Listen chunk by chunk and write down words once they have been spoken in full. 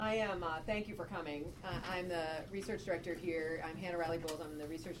I am, thank you for coming. I'm the research director here. I'm Hannah Riley-Bowles. I'm the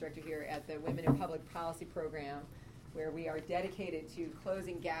research director here at the Women in Public Policy Program, where we are dedicated to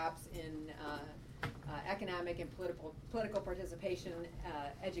closing gaps in economic and political participation,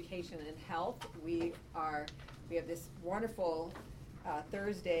 education, and health. We have this wonderful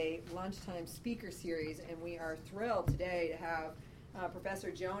Thursday lunchtime speaker series, and we are thrilled today to have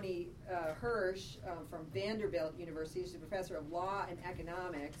Professor Joni Hirsch from Vanderbilt University. She's a professor of law and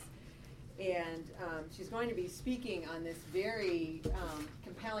economics, and she's going to be speaking on this very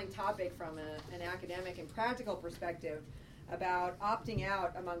compelling topic from an academic and practical perspective about opting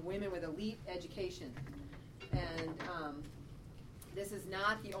out among women with elite education. And this is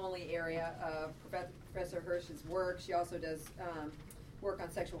not the only area of Professor Hirsch's work. She also does work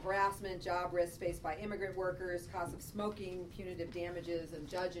on sexual harassment, job risks faced by immigrant workers, costs of smoking, punitive damages, and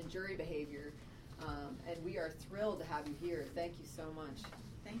judge and jury behavior. And we are thrilled to have you here. Thank you so much.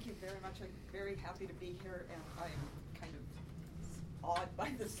 Thank you very much. I'm very happy to be here, and I'm kind of awed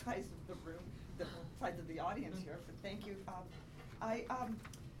by the size of the room, the size of the audience here, but thank you. I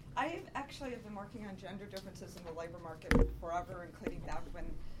actually have been working on gender differences in the labor market forever, including back when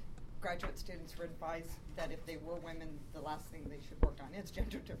graduate students were advised that if they were women, the last thing they should work on is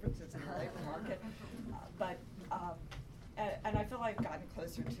gender differences in the labor market. And I feel I've gotten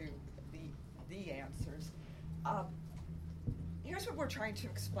closer to the answers. Here's what we're trying to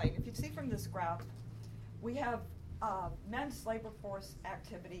explain. If you see from this graph, we have men's labor force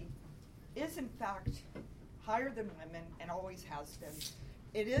activity is in fact higher than women and always has been.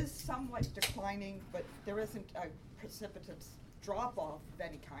 It is somewhat declining, but there isn't a precipitous drop-off of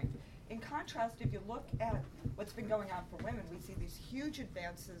any kind. In contrast, if you look at what's been going on for women, we see these huge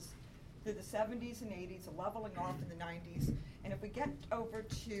advances through the 70s and 80s, a leveling off in the 90s, and if we get over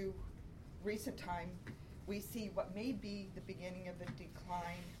to recent time, we see what may be the beginning of a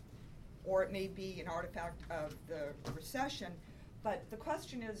decline, or it may be an artifact of the recession. But the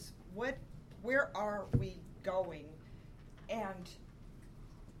question is, where are we going? And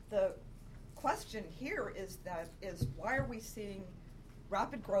the question here is why are we seeing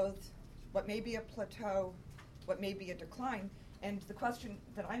rapid growth, what may be a plateau, what may be a decline? And the question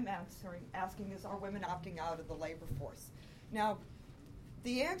that I'm asking is, are women opting out of the labor force? Now,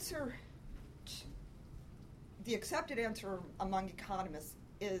 the accepted answer among economists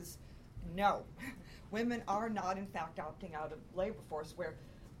is no. Women are not, in fact, opting out of the labor force, where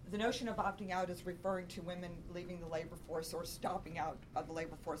the notion of opting out is referring to women leaving the labor force or stopping out of the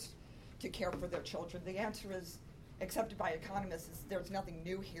labor force to care for their children. The answer is, accepted by economists, is there's nothing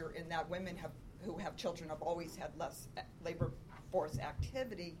new here in that women who have children have always had less labor force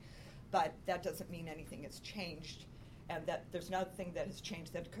activity, but that doesn't mean anything has changed, and that there's nothing that has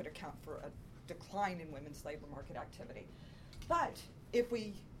changed that could account for a decline in women's labor market activity. But if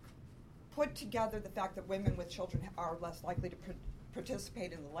we put together the fact that women with children are less likely to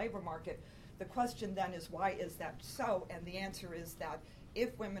participate in the labor market, the question then is, why is that so? And the answer is that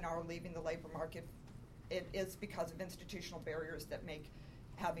if women are leaving the labor market, it is because of institutional barriers that make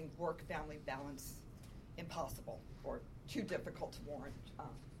having work-family balance impossible or too difficult to warrant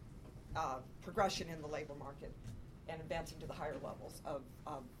progression in the labor market and advancing to the higher levels of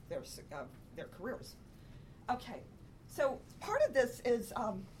their careers. Okay, so part of this is,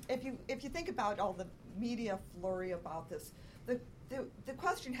 if you think about all the media flurry about this, the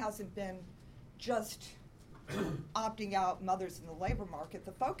question hasn't been just opting out mothers in the labor market.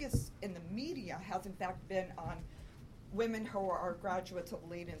 The focus in the media has in fact been on women who are graduates of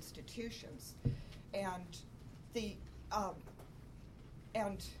elite institutions, and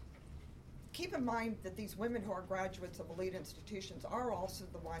keep in mind that these women who are graduates of elite institutions are also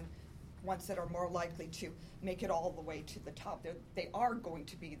the ones that are more likely to make it all the way to the top. They are going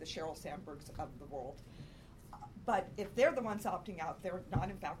to be the Sheryl Sandbergs of the world. But if they're the ones opting out, they're not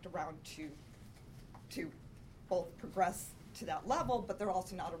in fact around to both progress to that level, but they're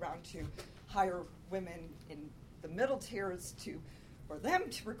also not around to hire women in the middle tiers for them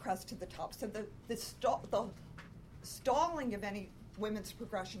to progress to the top. So the stalling of any women's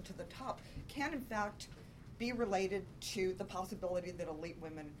progression to the top can in fact be related to the possibility that elite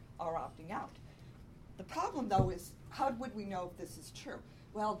women are opting out. The problem, though, is how would we know if this is true?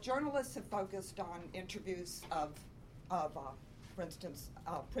 Well, journalists have focused on interviews of for instance,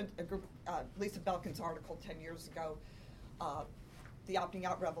 Lisa Belkin's article 10 years ago, The Opting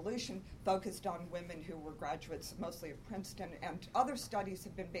Out Revolution, focused on women who were graduates mostly of Princeton, and other studies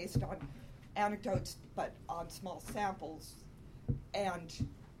have been based on anecdotes but on small samples. And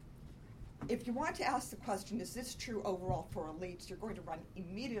if you want to ask the question, is this true overall for elites, you're going to run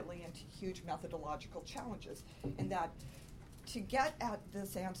immediately into huge methodological challenges in that to get at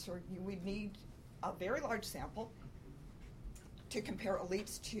this answer, you would need a very large sample to compare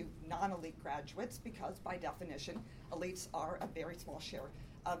elites to non-elite graduates, because by definition, elites are a very small share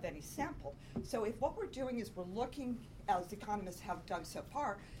of any sample. So if what we're doing is we're looking, as economists have done so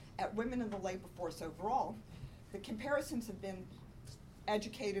far, at women in the labor force overall, the comparisons have been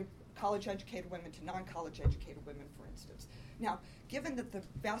college-educated women to non-college-educated women, for instance. Now, given that the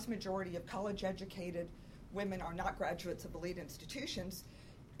vast majority of college-educated women are not graduates of elite institutions,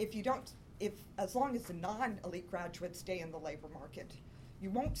 as long as the non-elite graduates stay in the labor market, you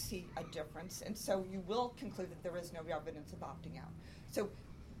won't see a difference, and so you will conclude that there is no evidence of opting out.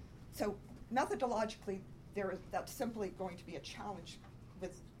 So methodologically, that's simply going to be a challenge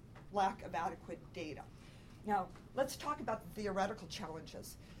with lack of adequate data. Now, let's talk about the theoretical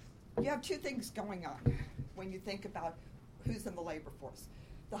challenges. You have two things going on when you think about who's in the labor force.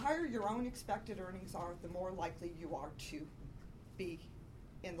 The higher your own expected earnings are, the more likely you are to be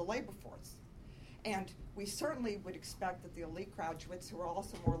in the labor force. And we certainly would expect that the elite graduates, who are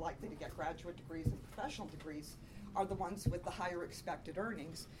also more likely to get graduate degrees and professional degrees, are the ones with the higher expected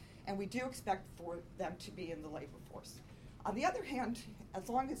earnings. And we do expect for them to be in the labor force. On the other hand, as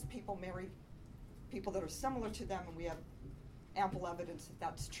long as people marry people that are similar to them, and we have ample evidence that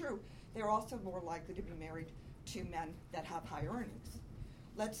that's true, they're also more likely to be married to men that have high earnings.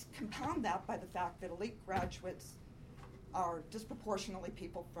 Let's compound that by the fact that elite graduates are disproportionately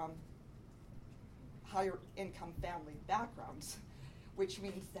people from higher income family backgrounds, which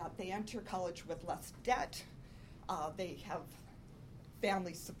means that they enter college with less debt. They have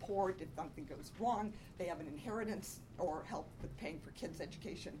family support if something goes wrong. They have an inheritance or help with paying for kids'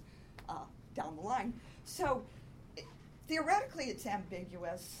 education down the line. So theoretically, it's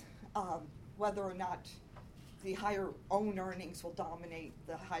ambiguous whether or not the higher own earnings will dominate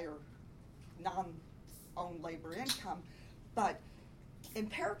the higher non-owned labor income. But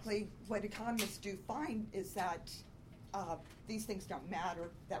empirically, what economists do find is that these things don't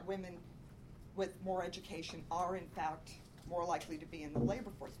matter, that women with more education are, in fact, more likely to be in the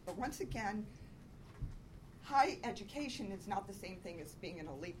labor force. But once again, high education is not the same thing as being an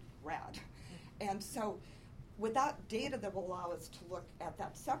elite grad. And so without data that will allow us to look at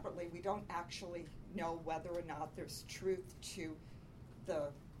that separately, we don't actually know whether or not there's truth to the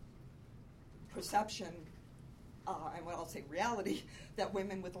perception, and what I'll say reality, that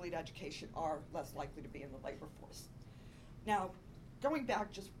women with elite education are less likely to be in the labor force. Now, going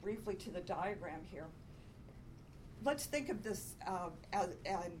back just briefly to the diagram here, let's think of this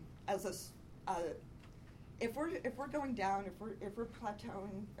if we're going down, if we're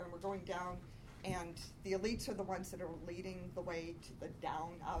plateauing and we're going down, and the elites are the ones that are leading the way to the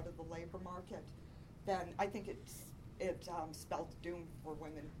down out of the labor market, then I think it spells doom for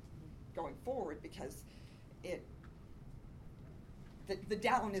women going forward, because the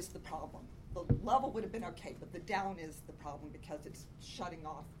down is the problem. The level would have been okay, but the down is the problem because it's shutting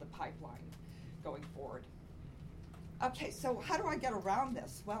off the pipeline going forward. Okay, so how do I get around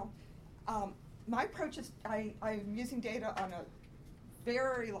this? Well, my approach is I'm using data on a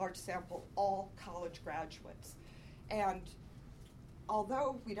very large sample, all college graduates. And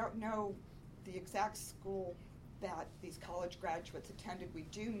although we don't know the exact school that these college graduates attended, we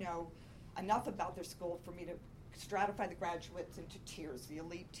do know enough about their school for me to stratify the graduates into tiers, the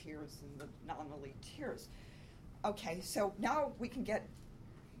elite tiers and the non-elite tiers. Okay, so now we can get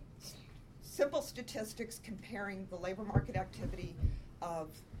simple statistics comparing the labor market activity of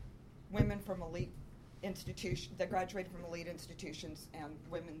women from elite institutions that graduated from elite institutions and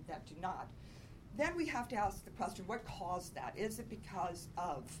women that do not. Then we have to ask the question, what caused that? Is it because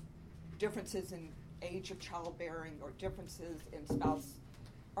of differences in age of childbearing, or differences in spouse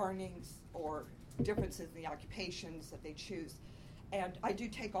earnings, or differences in the occupations that they choose? And I do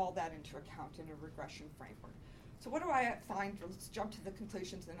take all that into account in a regression framework. So what do I find? Let's jump to the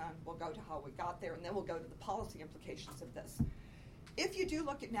conclusions, and then we'll go to how we got there, and then we'll go to the policy implications of this. If you do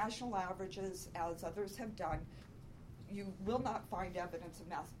look at national averages, as others have done, you will not find evidence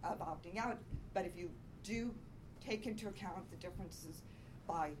of opting out. But if you do take into account the differences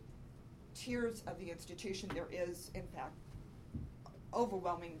by tiers of the institution, there is, in fact,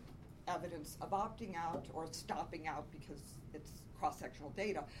 overwhelming evidence of opting out or stopping out, because it's cross-sectional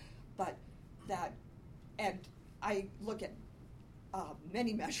data. But that, and I look at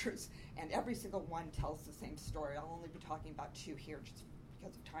many measures, and every single one tells the same story. I'll only be talking about two here just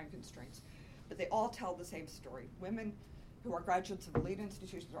because of time constraints. But they all tell the same story. Women who are graduates of elite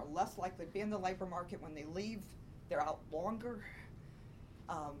institutions are less likely to be in the labor market. When they leave, they're out longer.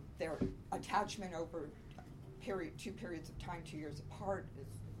 Their attachment over two periods of time, 2 years apart, is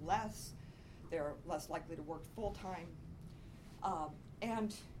less. They're less likely to work full-time.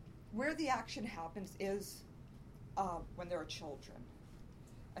 And where the action happens is when there are children.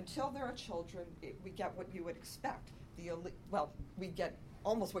 Until there are children, we get what you would expect. We get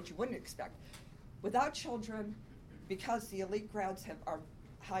almost what you wouldn't expect. Without children, because the elite grads have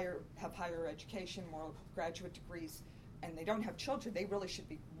higher education, more graduate degrees, and they don't have children, they really should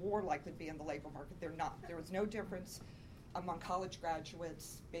be more likely to be in the labor market. They're not. There is no difference among college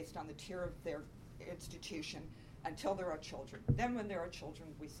graduates based on the tier of their institution until there are children. Then when there are children,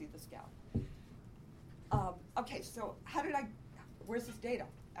 we see this gap. Okay, so where's this data?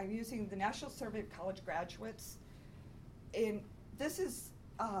 I'm using the National Survey of College Graduates. This is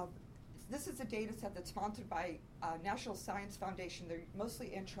a data set that's sponsored by National Science Foundation. They're mostly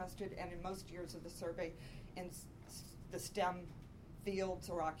interested, and in most years of the survey, in the STEM fields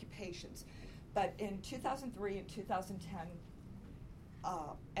or occupations. But in 2003 and 2010,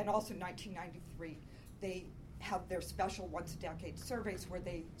 and also 1993, they have their special once-a-decade surveys where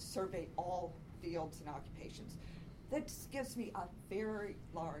they survey all fields and occupations. That gives me a very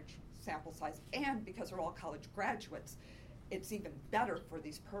large sample size, and because they're all college graduates, it's even better for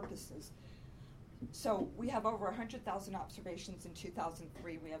these purposes. So we have over 100,000 observations in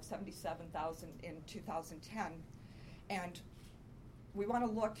 2003. We have 77,000 in 2010. And we want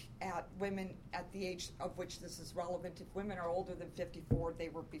to look at women at the age of which this is relevant. If women are older than 54, they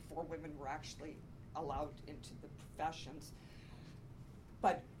were before women were actually allowed into the professions.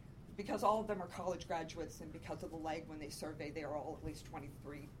 But because all of them are college graduates, and because of the lag when they survey, they are all at least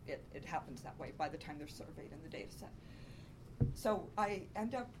 23. It happens that way by the time they're surveyed in the data set. So I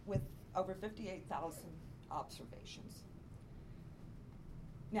end up with over 58,000 observations.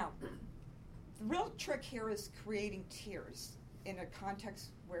 Now, the real trick here is creating tiers in a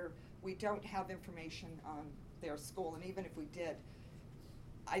context where we don't have information on their school, and even if we did,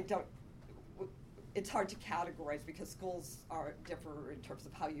 it's hard to categorize because schools differ in terms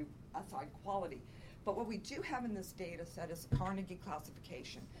of how you assign quality. But what we do have in this data set is Carnegie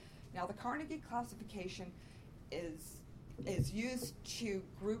classification. Now, the Carnegie classification is used to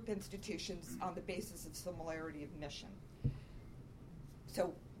group institutions on the basis of similarity of mission.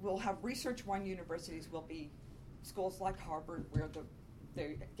 So we'll have Research 1 universities will be schools like Harvard, where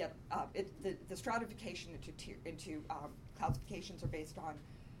they get the stratification into classifications are based on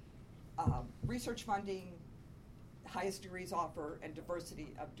research funding, highest degrees offered, and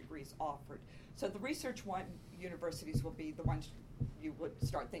diversity of degrees offered. So the Research 1 universities will be the ones you would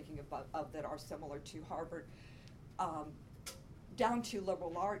start thinking of that are similar to Harvard, down to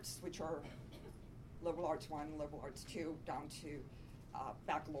liberal arts, which are liberal arts 1, liberal arts 2, down to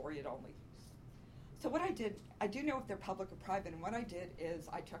baccalaureate only. So what I did, I do know if they're public or private, and what I did is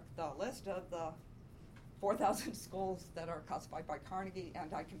I took the list of the 4,000 schools that are classified by Carnegie,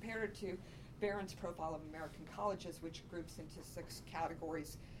 and I compared it to Barron's Profile of American Colleges, which groups into 6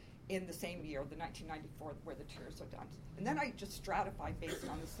 categories in the same year, the 1994, where the tiers are done. And then I just stratified based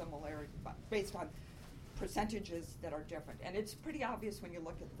on the similarity, based on percentages that are different. And it's pretty obvious when you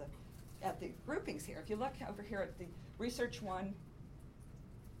look at the groupings here. If you look over here at the Research 1,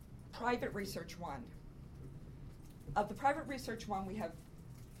 Private Research 1. Of the Private Research 1, we have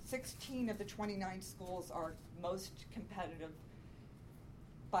 16 of the 29 schools are most competitive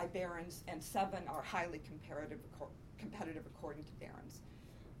by Barron's, and 7 are highly competitive according to Barron's.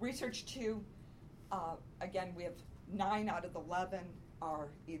 Research 2, again, we have 9 out of the 11 are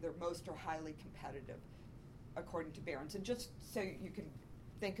either most or highly competitive according to Barron's. And just so you can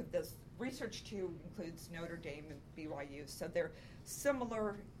think of this, Research 2 includes Notre Dame and BYU, so they're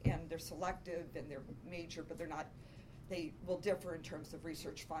similar and they're selective and they're major, but they will differ in terms of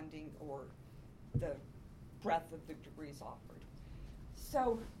research funding or the breadth of the degrees offered.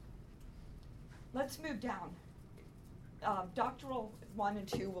 So let's move down. Doctoral 1 and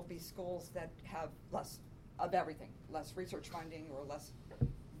 2 will be schools that have less of everything, less research funding or less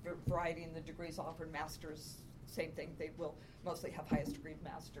variety in the degrees offered. Masters, same thing. They will mostly have highest degree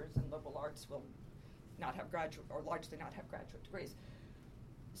masters, and liberal arts will not have graduate, or largely not have graduate degrees.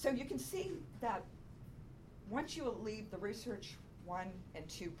 So you can see that once you leave the Research 1 and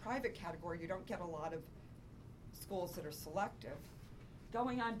 2 private category, you don't get a lot of schools that are selective.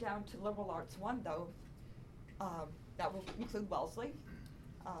 Going on down to liberal arts 1, though, that will include Wellesley,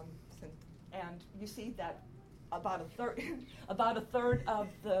 and you see that about a third of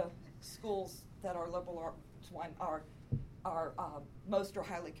the schools that are liberal arts 1 are most or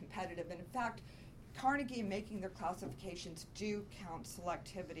highly competitive. And in fact, Carnegie, making their classifications, do count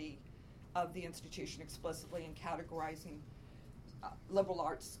selectivity of the institution explicitly in categorizing liberal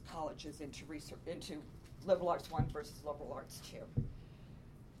arts colleges into liberal arts 1 versus liberal arts 2.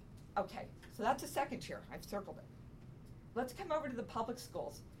 Okay, so that's a second tier. I've circled it. let's come over to the public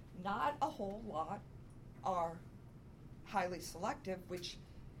schools. Not a whole lot are highly selective, which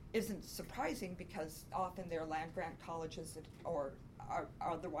isn't surprising because often they're land-grant colleges or are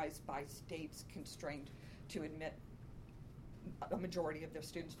otherwise by states constrained to admit a majority of their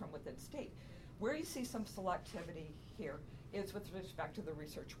students from within state. Where you see some selectivity here is with respect to the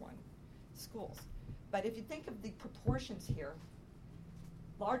Research 1 schools. But if you think of the proportions here,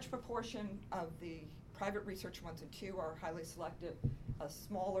 large proportion of the private Research 1s and 2 are highly selective, a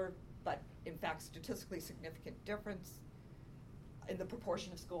smaller but in fact statistically significant difference in the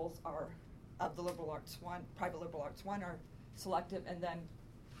proportion of schools are of the liberal arts 1, private liberal arts 1 are selective, and then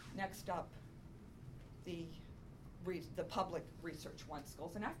next up the public Research 1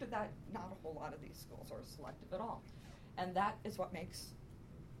 schools. And after that, not a whole lot of these schools are selective at all. And that is what makes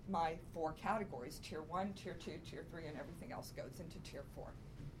my 4 categories, Tier 1, Tier 2, Tier 3, and everything else goes into Tier 4.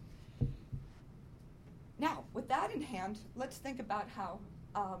 Now, with that in hand, let's think about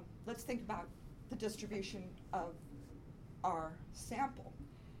the distribution of our sample.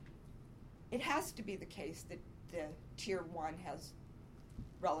 It has to be the case that the Tier 1 has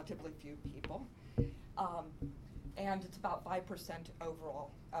relatively few people, and it's about 5%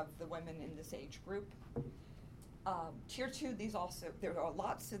 overall of the women in this age group. Tier 2, there are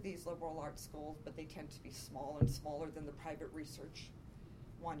lots of these liberal arts schools, but they tend to be small and smaller than the private Research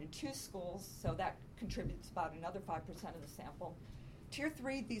 1 and 2 schools, so that contributes about another 5% of the sample. Tier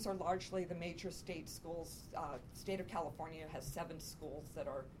 3, these are largely the major state schools. State of California has 7 schools that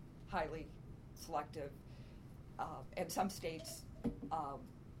are highly selective, and some states,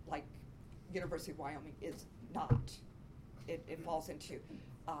 like University of Wyoming, is not. It falls into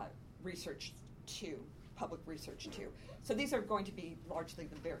Research 2, public Research 2. So these are going to be largely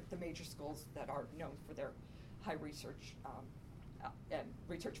the major schools that are known for their high research and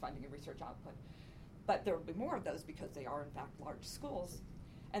research funding and research output. But there will be more of those because they are, in fact, large schools.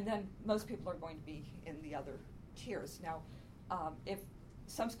 And then most people are going to be in the other tiers. Now, if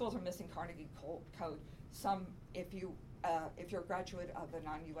some schools are missing Carnegie Code, if you're a graduate of a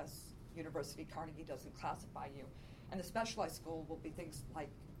non-U.S. university, Carnegie doesn't classify you. And the specialized school will be things like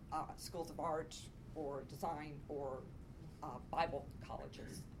schools of art or design or Bible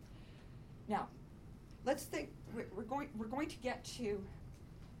colleges. Now, let's think. We're going to get to.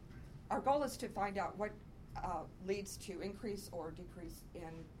 Our goal is to find out what leads to increase or decrease in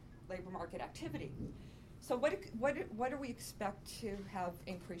labor market activity. So, what do we expect to have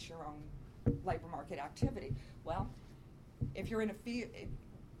increase your own labor market activity? Well, if you're in a field,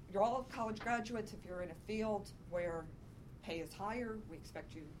 you're all college graduates. If you're in a field where pay is higher, we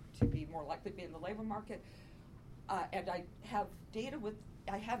expect you to be more likely to be in the labor market. And I have data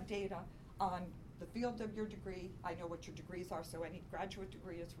on the field of your degree. I know what your degrees are, so any graduate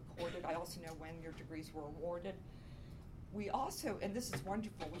degree is recorded. I also know when your degrees were awarded. We also, and this is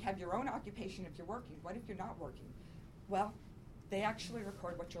wonderful, we have your own occupation if you're working. What if you're not working? Well, they actually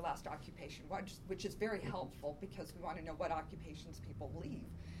record what your last occupation was, which is very helpful because we want to know what occupations people leave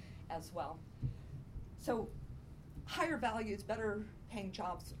as well. So higher values, better paying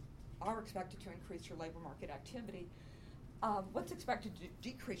jobs are expected to increase your labor market activity. What's expected to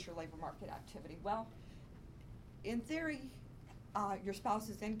decrease your labor market activity? Well, in theory, your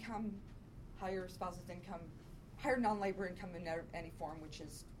spouse's income, higher non-labor income in any form, which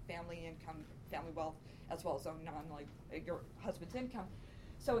is family income, family wealth, as well as your husband's income.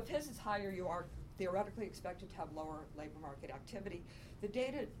 So if his is higher, you are theoretically expected to have lower labor market activity. The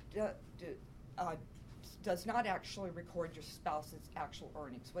data does not actually record your spouse's actual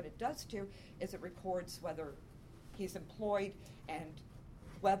earnings. What it does do is it records whether he's employed and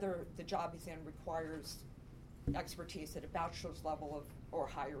whether the job he's in requires expertise at a bachelor's level or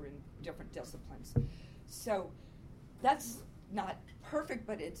higher in different disciplines. So that's not perfect,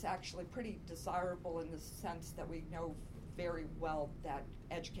 but it's actually pretty desirable in the sense that we know very well that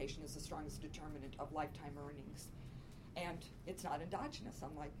education is the strongest determinant of lifetime earnings. And it's not endogenous,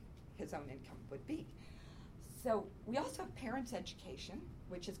 unlike his own income would be. So we also have parents' education,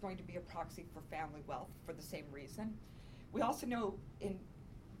 which is going to be a proxy for family wealth for the same reason. We also know in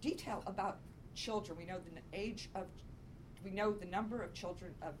detail about children. We know the number of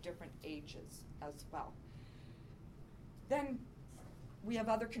children of different ages as well. Then we have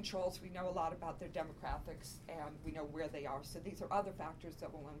other controls. We know a lot about their demographics, and we know where they are. So these are other factors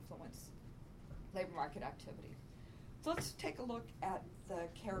that will influence labor market activity. So let's take a look at the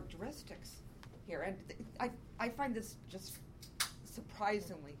characteristics here. And I find this just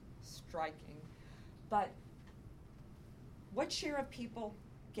surprisingly striking. But what share of people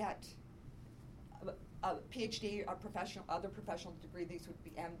get a PhD, other professional degree? These would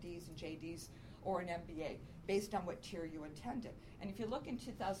be MDs and JDs, or an MBA. based on what tier you attended. And if you look in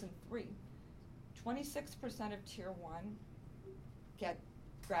 2003, 26% of Tier 1 get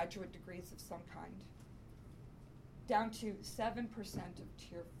graduate degrees of some kind, down to 7% of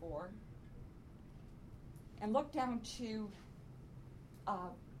Tier 4, and look down to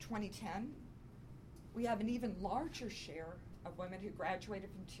 2010, we have an even larger share of women who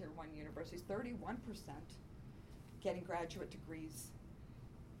graduated from Tier 1 universities, 31% getting graduate degrees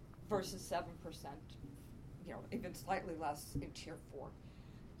versus 7%, even slightly less in Tier 4.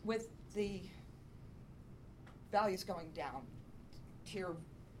 With the values going down, Tier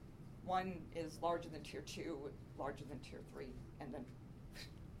 1 is larger than Tier 2, larger than Tier 3, and then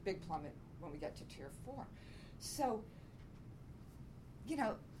big plummet when we get to Tier 4. So,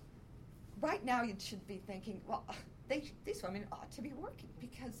 right now you should be thinking, well, these women ought to be working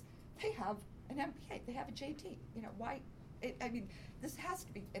because they have an MBA, they have a JD. Why? This has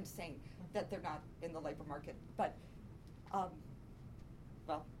to be insane that they're not in the labor market. But,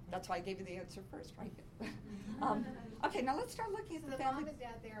 well, that's why I gave you the answer first, right? Okay, now let's start looking at the family. So the mom and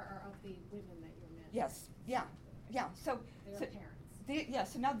dad there are of the women that you mentioned. Yes, yeah. So their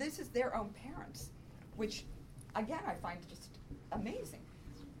parents. So now this is their own parents, which, again, I find just amazing.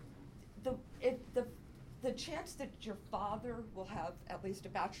 The chance that your father will have at least a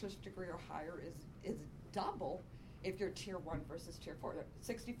bachelor's degree or higher is double if you're Tier 1 versus Tier 4.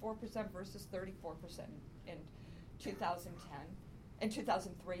 64% versus 34% in 2010, in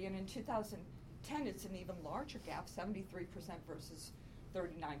 2003, and in 2010 it's an even larger gap, 73% versus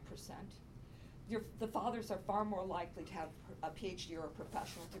 39%. The fathers are far more likely to have a PhD or a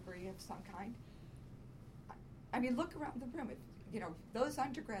professional degree of some kind. Look around the room. Those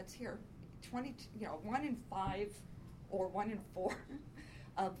undergrads here, 1 in 5 or 1 in 4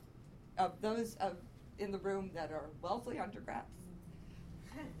 of those in the room that are wealthy undergrads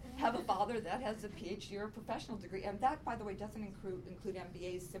have a father that has a PhD or a professional degree. And that, by the way, doesn't include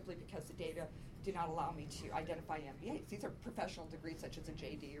MBAs simply because the data do not allow me to identify MBAs. These are professional degrees such as a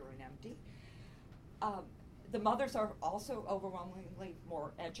JD or an MD. The mothers are also overwhelmingly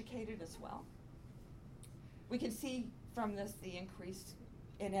more educated as well. We can see from this the increase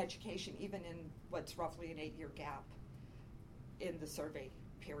in education, even in what's roughly an 8-year gap in the survey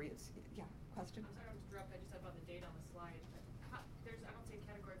periods. Yeah, question? I'm sorry to interrupt. I just said about the data on the slide. I don't see a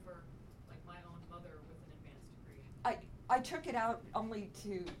category for my own mother with an advanced degree. I took it out only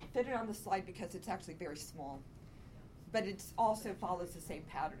to fit it on the slide because it's actually very small, but it also follows the same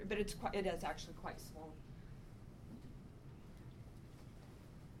pattern. But it is actually quite small.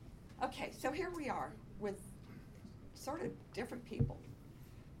 Okay, so here we are with sort of different people.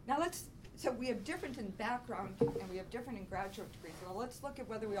 Now so we have different in background and we have different in graduate degrees. Now let's look at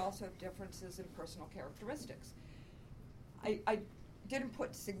whether we also have differences in personal characteristics. I didn't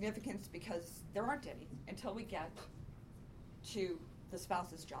put significance because there aren't any until we get to the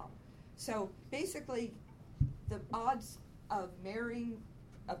spouse's job. So basically, the odds of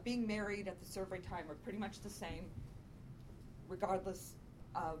being married at the survey time are pretty much the same, regardless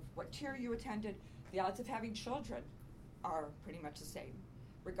of what tier you attended. The odds of having children are pretty much the same,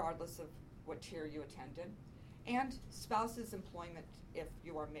 regardless of what tier you attended. And spouse's employment if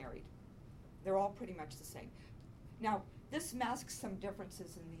you are married. They're all pretty much the same. Now, this masks some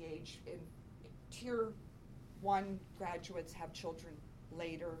differences in the age. In Tier 1 graduates have children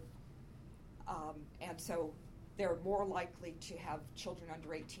later, and so they're more likely to have children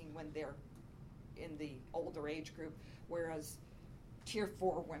under 18 when they're in the older age group, whereas Tier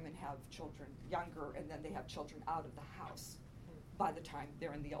 4 women have children younger, and then they have children out of the house by the time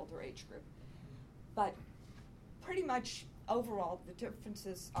they're in the older age group. But pretty much overall, the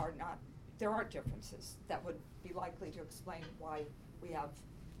differences are not, there aren't differences that would be likely to explain why we have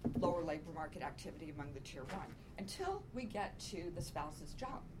lower labor market activity among the Tier 1 until we get to the spouse's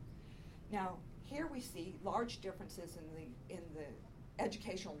job. Now, here we see large differences in the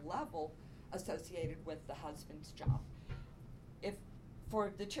educational level associated with the husband's job. If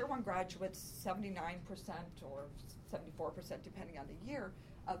for the Tier 1 graduates, 79% or 74%, depending on the year,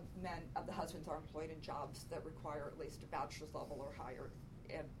 of the husbands are employed in jobs that require at least a bachelor's level or higher.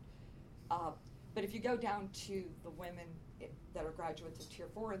 And, but if you go down to the women that are graduates of Tier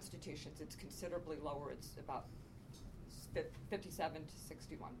 4 institutions, it's considerably lower. It's about 56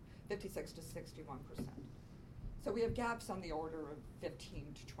 to 61%. So we have gaps on the order of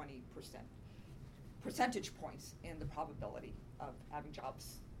 15 to 20% percentage points in the probability of having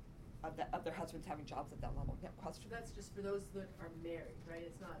jobs, of their husbands having jobs at that level. Yeah, question? That's just for those that are married, right?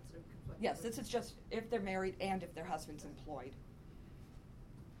 It's not sort of conflicting. Yes, this is just if they're married and if their husband's employed.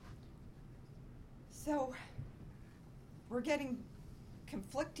 So we're getting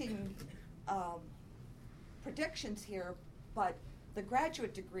conflicting predictions here, but the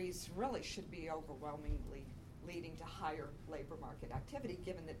graduate degrees really should be overwhelmingly leading to higher labor market activity,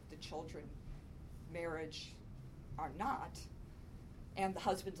 given that the children, marriage are not, and the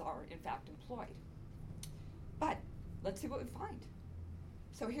husbands are, in fact, employed. But let's see what we find.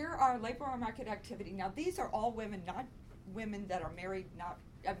 So here are labor market activity. Now, these are all women, not women that are married, not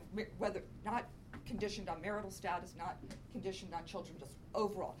conditioned on marital status, not conditioned on children, just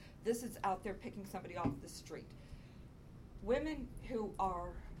overall. This is out there picking somebody off the street. Women who are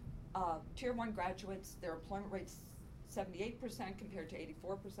Tier 1 graduates, their employment rate's 78% compared to 84%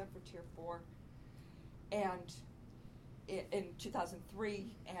 for Tier 4. And in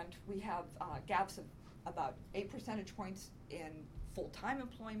 2003, and we have gaps of about 8 percentage points in full-time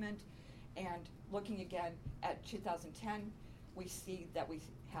employment. And looking again at 2010, we see that we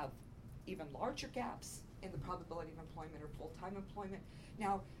have even larger gaps in the probability of employment or full-time employment.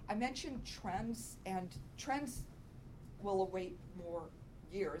 Now, I mentioned trends, and trends will await more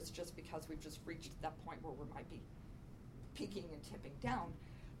years just because we've just reached that point where we might be peaking and tipping down.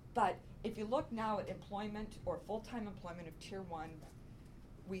 But if you look now at employment or full-time employment of Tier 1,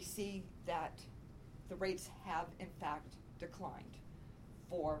 we see that the rates have, in fact, declined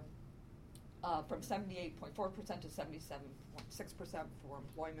from 78.4% to 77.6% for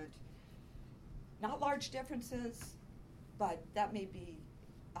employment. Not large differences, but that may be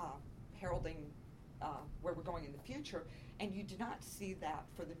heralding where we're going in the future, and you do not see that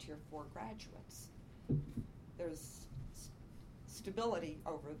for the Tier 4 graduates. There's stability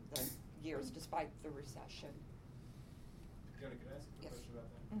over the years despite the recession. Fiona, can I ask a question about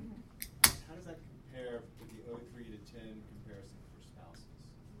that? Mm-hmm. How does that compare with the 03 to 10 comparison for spouses?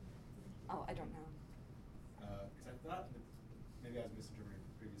 Oh, I don't know. Because I thought, maybe I was misinterpreting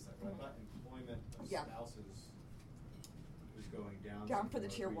the previous slide, but I thought employment of spouses was going down. Down for the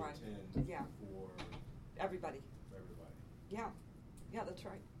Tier 1. To 10 Yeah. For everybody. For everybody. Yeah. Yeah, that's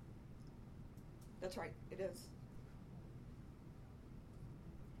right. That's right. It is.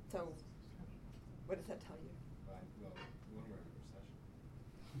 So, what does that tell you? Well, when we're in a recession.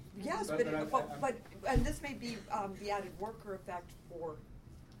 Yes, but and this may be the added worker effect for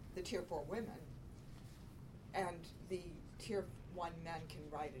the Tier 4 women, and the Tier 1 men can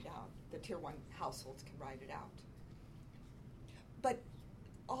ride it out. The Tier 1 households can ride it out. But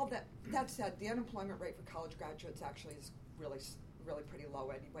all that said, the unemployment rate for college graduates actually is really pretty low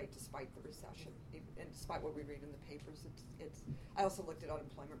anyway, despite the recession, and despite what we read in the papers. It's. I also looked at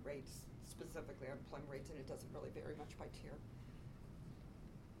unemployment rates, specifically unemployment rates, and it doesn't really vary much by tier.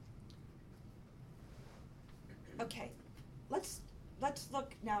 Okay, let's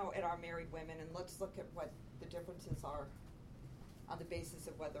look now at our married women, and let's look at what the differences are on the basis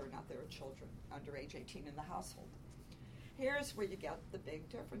of whether or not there are children under age 18 in the household. Here's where you get the big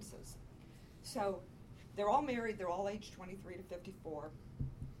differences. So they're all married, they're all aged 23 to 54.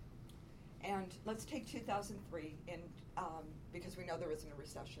 And let's take 2003, because we know there isn't a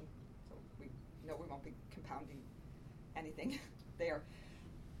recession, so we know we won't be compounding anything there.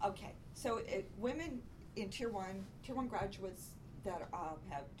 Okay, so women in Tier 1 graduates that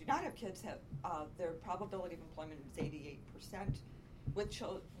do not have kids have their probability of employment is 88%. With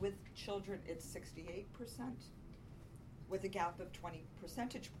children, it's 68%, with a gap of 20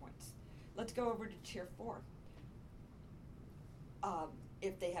 percentage points. Let's go over to Tier 4.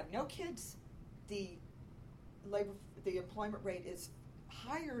 If they have no kids, the employment rate is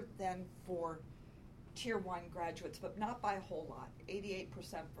higher than for Tier 1 graduates, but not by a whole lot. 88%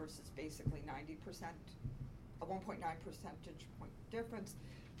 versus basically 90%, a 1.9 percentage point difference.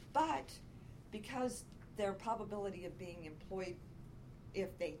 But because their probability of being employed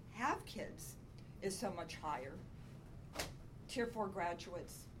if they have kids is so much higher, Tier 4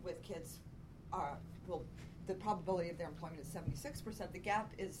 graduates with kids the probability of their employment is 76%. The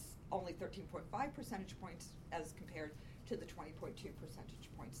gap is only 13.5 percentage points as compared to the 20.2 percentage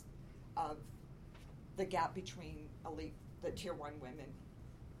points of the gap between the Tier 1 women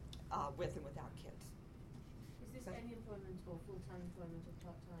with and without kids. Is this any employment or full-time employment or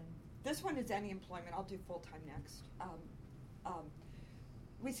part-time? This one is any employment. I'll do full-time next.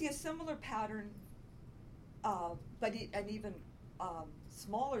 We see a similar pattern, but an even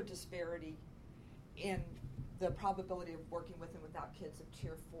smaller disparity in the probability of working with and without kids of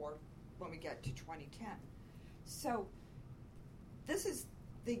Tier 4 when we get to 2010. So this is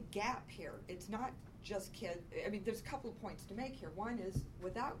the gap here. It's not just kids. I mean, there's a couple of points to make here. One is,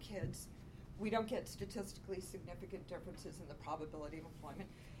 without kids, we don't get statistically significant differences in the probability of employment.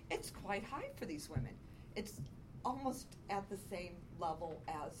 It's quite high for these women. It's almost at the same level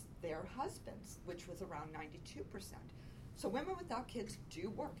as their husbands, which was around 92%. So women without kids do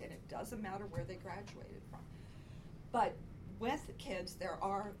work, and it doesn't matter where they graduated from. But with kids, there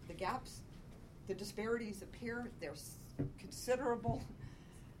are the gaps, the disparities appear. They're considerable,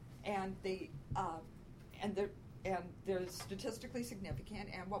 and they're statistically significant.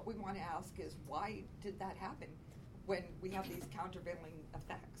 And what we want to ask is, why did that happen when we have these countervailing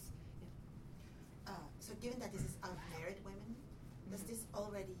effects? So given that this is unmarried women, does this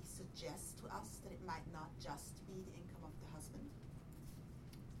already suggest to us that it might not just be the income of the husband?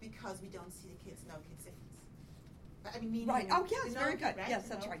 Because we don't see the kids, no kids difference. I mean, meaning, right. Oh, yes, the very no good. Right? Yes, The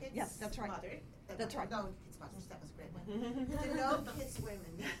that's no right. kids Yes, that's right. Mother, That's right. No kids mothers, that was a great one. The no kids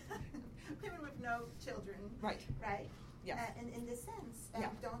women. Women with no children. Right. Right? Yes. And in this sense,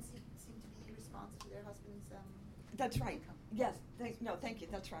 don't seem to be responsive to their husband's That's right. income. Yes. Thank you.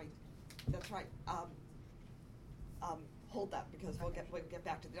 That's right. That's right. Hold that, because we'll get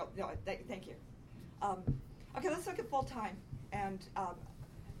back to thank you. Okay, let's look at full time. And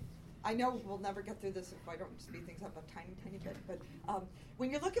I know we'll never get through this if I don't speed things up a tiny bit. But when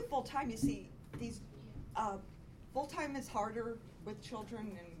you look at full time, you see these full time is harder with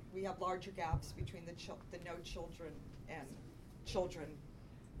children, and we have larger gaps between the no children and children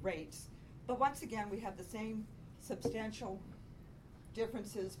rates. But once again, we have the same substantial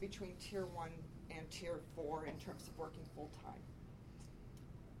differences between Tier 1 and Tier 4 in terms of working full-time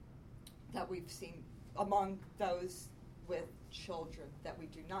that we've seen among those with children that we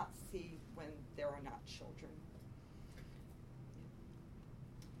do not see when there are not children.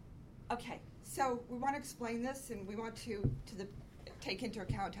 Okay, so we want to explain this, and we want to take into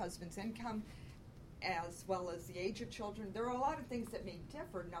account husband's income as well as the age of children. There are a lot of things that may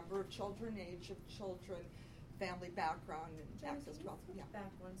differ: number of children, age of children, family background, and Jenny, access to wealth. Yeah.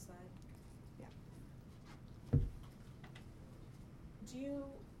 Back one slide. Yeah.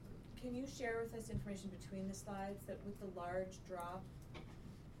 Can you share with us information between the slides that with the large drop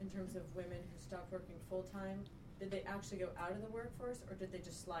in terms of women who stopped working full time, did they actually go out of the workforce, or did they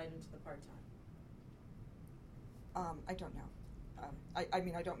just slide into the part time? I don't know. I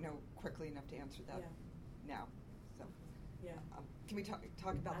mean, I don't know quickly enough to answer that now. So, yeah. Can we talk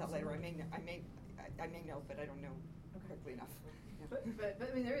about that later? Absolutely. I may know, but I don't know quickly enough. Yeah. But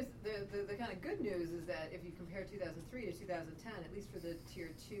I mean, there is the kind of good news is that if you compare 2003 to 2010, at least for the Tier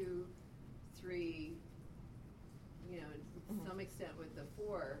 2, 3, to some extent with the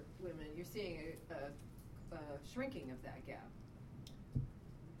 4 women, you're seeing a shrinking of that gap.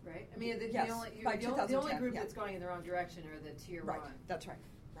 Right? I mean, Yes, by the only 2010, group yeah. that's going in the wrong direction are the Tier 1. That's right.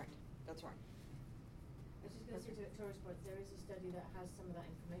 That's right. I was just going to say to Victoria's point, there is a study that has some of that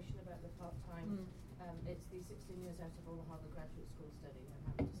information about the part-time. It's the 16 years out of all the Harvard Graduate School study.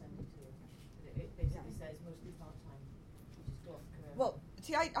 I'm happy to send it to you. It basically says mostly part-time, which is North Korea. Well,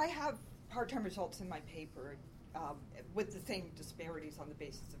 see, I have part-time results in my paper with the same disparities on the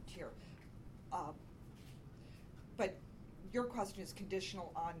basis of tier. But your question is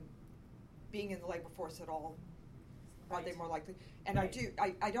conditional on being in the labor force at all. Right. Are they more likely? And right.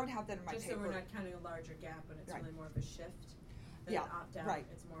 I don't have that in my just paper. So we're not counting a larger gap, and it's right. really more of a shift than an opt-out. Right.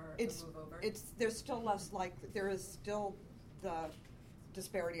 It's more it's, a move over. There's still less likely. There is still the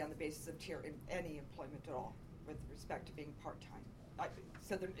disparity on the basis of tier in any employment at all with respect to being part-time.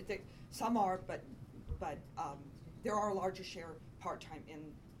 So some are, but there are a larger share part-time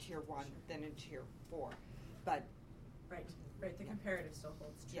in Tier 1 than in Tier 4. But right. The comparative still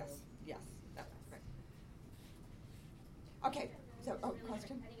holds true. Yes, that's right. Okay, so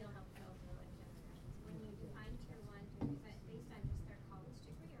question? I think it'll help when you define Tier 1, is that based on just their college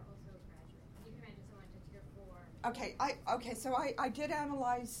degree or also graduate? You can imagine someone to Tier 4. So I did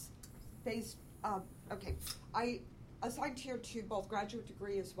analyze based. I assigned Tier 2 both graduate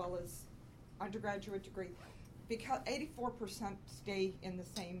degree as well as undergraduate degree, because 84% stay in the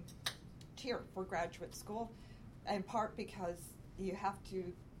same tier for graduate school, in part because you have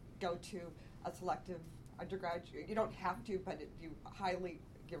to go to a selective undergraduate. You don't have to, but you're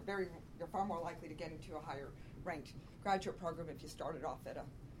far more likely to get into a higher ranked graduate program if you started off at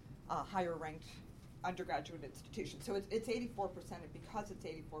a higher ranked undergraduate institution. So it's 84%, and because it's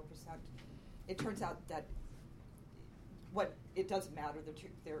 84%, it turns out that it doesn't matter.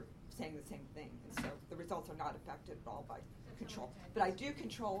 They're saying the same thing, and so the results are not affected at all by control. But I do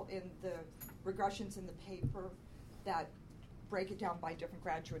control in the regressions in the paper that break it down by different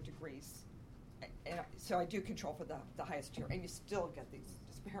graduate degrees, and so I do control for the highest tier, and you still get these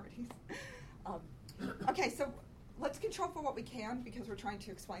disparities. Okay, so let's control for what we can, because we're trying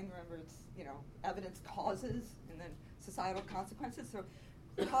to explain. Remember, it's evidence causes and then societal consequences. So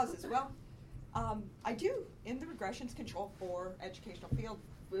causes, well, I do in the regressions control for educational field.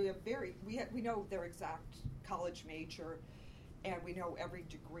 We know their exact college major, and we know every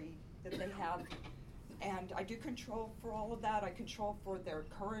degree that they have. And I do control for all of that. I control for their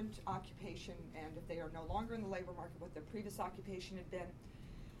current occupation, and if they are no longer in the labor market, what their previous occupation had been.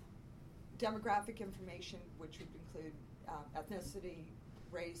 Demographic information, which would include ethnicity,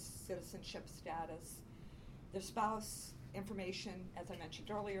 race, citizenship status, their spouse information, as I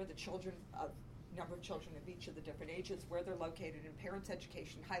mentioned earlier, the number of children of each of the different ages, where they're located, and parents'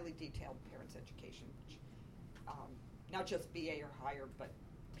 education, highly detailed parents' education, which, not just BA or higher, but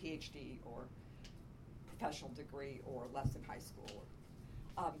PhD or professional degree or less than high school.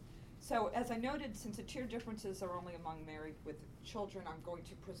 So as I noted, since the tier differences are only among married with children, I'm going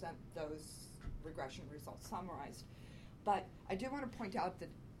to present those regression results summarized. But I do want to point out that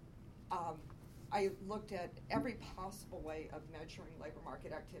I looked at every possible way of measuring labor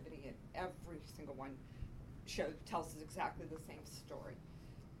market activity, and every single one tells us exactly the same story.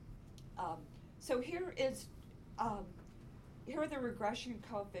 So here are the regression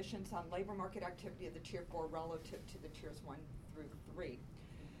coefficients on labor market activity of the Tier 4 relative to the Tiers 1 through 3.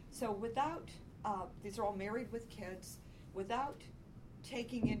 So without, these are all married with kids, without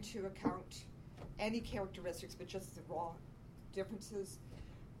taking into account any characteristics, but just the raw differences,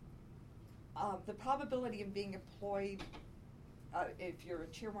 the probability of being employed, if you're a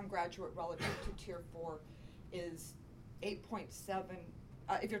Tier 1 graduate relative to Tier 4, is 8.7.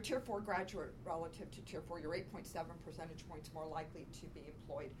 If you're Tier 4 graduate relative to Tier 4, you're 8.7 percentage points more likely to be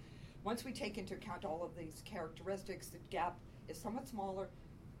employed. Once we take into account all of these characteristics, the gap is somewhat smaller,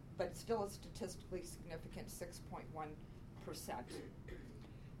 but still a statistically significant 6.1%.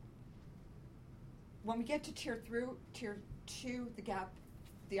 When we get to Tier 2,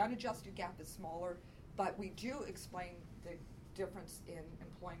 the unadjusted gap is smaller, but we do explain the difference in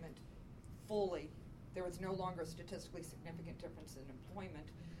employment fully. There is no longer a statistically significant difference in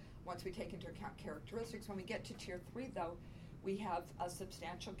employment once we take into account characteristics. When we get to Tier 3, though, we have a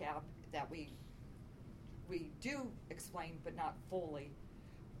substantial gap that we do explain, but not fully,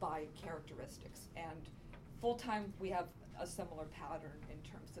 by characteristics. And full-time, we have a similar pattern in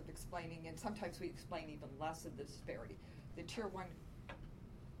terms of explaining, and sometimes we explain even less of the disparity. The Tier 1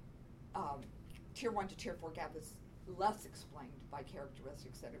 to Tier 4 gap is less explained by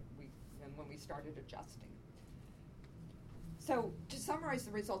characteristics than when we started adjusting. So to summarize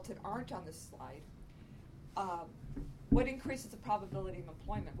the results that aren't on this slide, what increases the probability of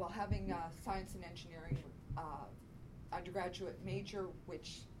employment? Well, having a science and engineering undergraduate major,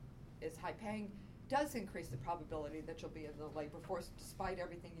 which is high paying, does increase the probability that you'll be in the labor force, despite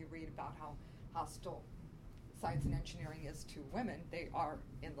everything you read about how hostile science and engineering is to women. They are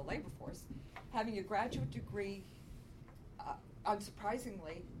in the labor force. Having a graduate degree,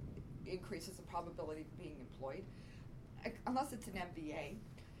 unsurprisingly, increases the probability of being employed, unless it's an MBA.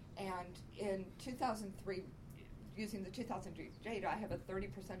 And in 2003, using the 2003 data, I have a 30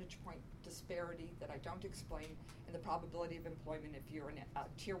 percentage point disparity that I don't explain in the probability of employment if you're a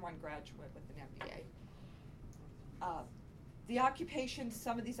Tier 1 graduate with an MBA. The occupations,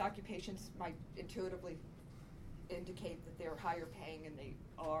 some of these occupations might intuitively indicate that they're higher paying, and they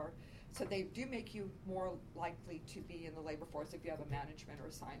are. So they do make you more likely to be in the labor force if you have a management or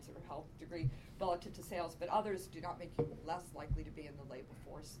a science or a health degree relative to sales, but others do not make you less likely to be in the labor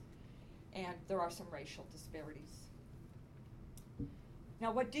force. And there are some racial disparities.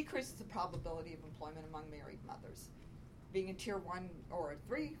 Now, what decreases the probability of employment among married mothers? Being in Tier 1 or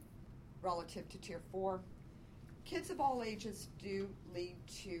 3 relative to Tier 4. Kids of all ages do lead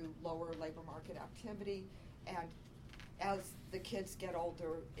to lower labor market activity, and as the kids get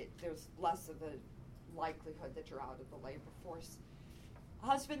older, there's less of a likelihood that you're out of the labor force.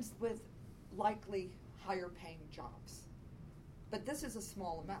 Husbands with likely higher paying jobs. But this is a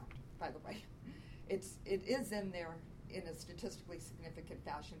small amount, by the way. It is in there in a statistically significant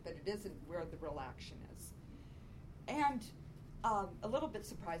fashion, but it isn't where the real action is. And a little bit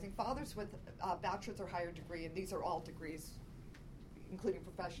surprising, fathers with a bachelor's or higher degree, and these are all degrees, including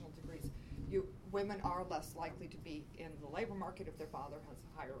professional degrees, women are less likely to be in the labor market if their father has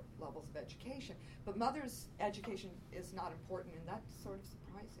higher levels of education. But mother's education is not important, and that's sort of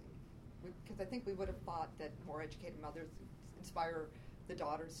surprising, because I think we would have thought that more educated mothers inspire the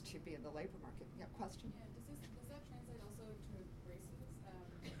daughters to be in the labor market. Yeah, question? Yeah, does that translate also to races?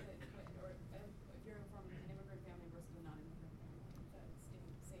 Or if you're from an immigrant family versus a non-immigrant family, that's in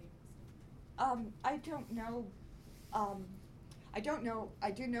the same system? I don't know. I don't know.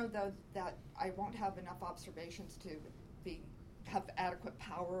 I do know, though, that I won't have enough observations to have adequate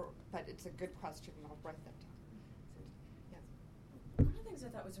power, but it's a good question, and I'll write that down. Yes. One of the things I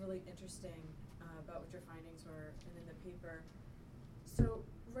thought was really interesting about what your findings were and in the paper. So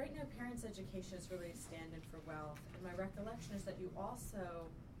right now, parents' education is really a stand-in for wealth, and my recollection is that you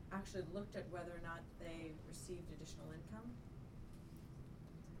also actually looked at whether or not they received additional income?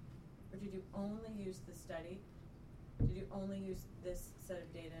 Or did you only use the study? Did you only use this set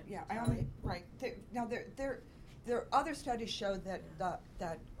of data? Yeah, I only, right. Now, there are other studies show that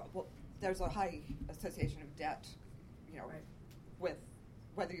there's a high association of debt, Right. with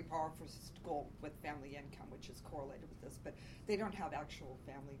whether you borrow for school with family income, which is correlated with this, but they don't have actual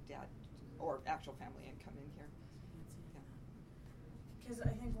family debt or actual family income in here. Because I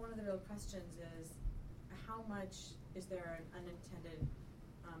think one of the real questions is how much is there an unintended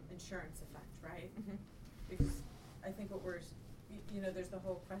insurance effect, right? Mm-hmm. Because I think what we're, there's the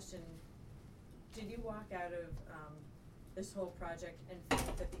whole question, did you walk out of this whole project and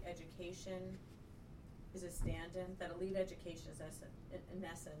think that the education is a stand-in, that elite education is in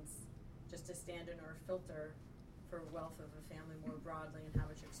essence just a stand-in or a filter for wealth of a family more broadly, and how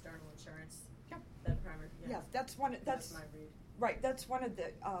much external insurance that primary? Yeah, that's my read. Right, that's one of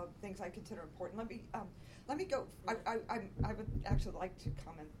the things I consider important. Let me go. I would actually like to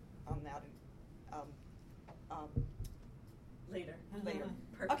comment on that later.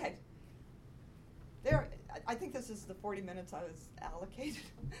 Perfect. Okay. I think this is the 40 minutes I was allocated,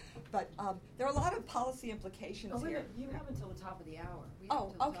 but there are a lot of policy implications here. You have until the top of the hour. We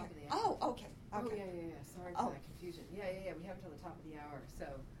Oh, have until okay. the top of the hour. Oh, okay. Oh, Okay. yeah. Sorry for that confusion. Yeah. We have until the top of the hour, so.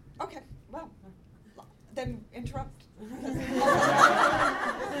 Okay, well, then interrupt.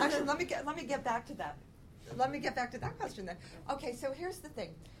 Actually, let me get back to that. Let me get back to that question then. Okay, so here's the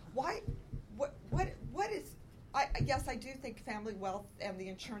thing. What is, yes, I do think family wealth and the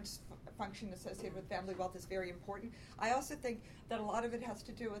insurance function associated with family wealth is very important. I also think that a lot of it has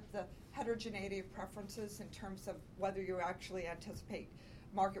to do with the heterogeneity of preferences in terms of whether you actually anticipate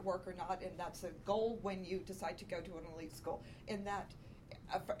market work or not, and that's a goal when you decide to go to an elite school. In that,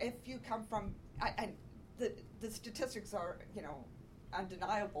 if you come from, and the statistics are,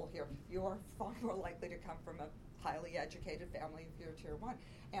 undeniable here. You are far more likely to come from a highly educated family if you're tier 1,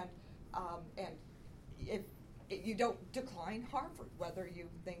 and if you don't decline Harvard, whether you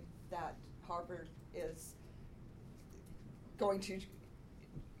think that Harvard is going to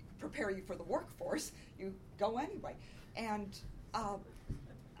prepare you for the workforce, you go anyway, and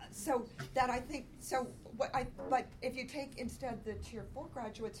so that I think so. But if you take instead the tier 4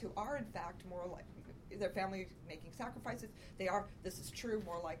 graduates who are in fact more like their family making sacrifices, they are, this is true,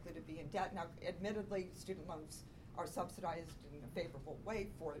 more likely to be in debt. Now, admittedly, student loans are subsidized in a favorable way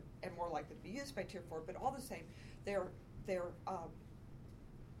for it and more likely to be used by tier 4. But all the same, they're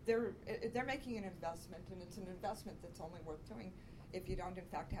making an investment, and it's an investment that's only worth doing if you don't in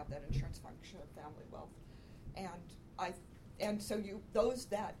fact have that insurance function of family wealth. And so those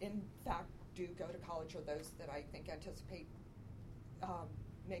that in fact do go to college are those that I think anticipate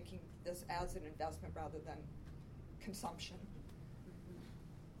making this as an investment rather than consumption.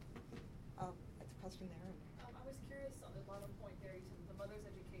 That's a question there. I was curious on the bottom point there. You said the mother's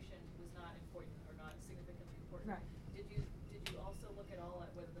education was not important or not significantly important. Right. Did you also look at all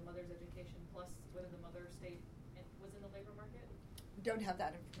at whether the mother's education plus whether the mother was in the labor market? Don't have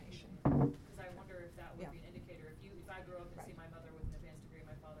that information. Because I wonder if that would be an indicator. If I grew up and see my mother with an advanced degree,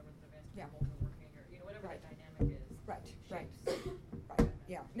 my father with an advanced degree, both are working, or whatever the dynamic is. Right.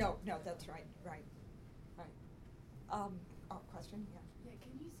 Yeah. No, that's right. Question? Yeah. Yeah,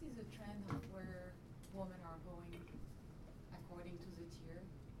 can you see the trend of where women are going according to the tier?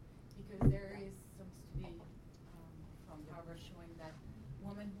 Because there is some study from Harvard showing that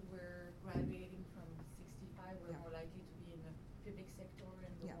women who were graduating from 65 were more likely to be in the public sector,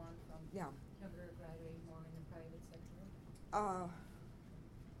 and the one from younger graduating more in the private sector.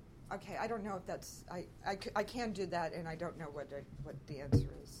 Okay, I don't know if that's I can do that, and I don't know what the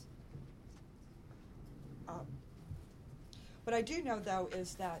answer is. What I do know, though,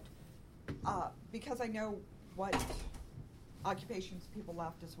 is that because I know what occupations people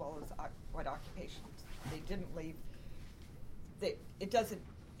left as well as what occupations they didn't leave, it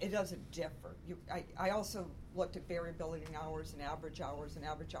doesn't differ. I also looked at variability in hours and average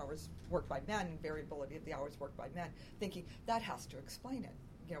hours worked by men and variability of the hours worked by men, thinking that has to explain it.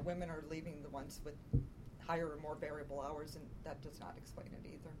 Women are leaving the ones with higher or more variable hours, and that does not explain it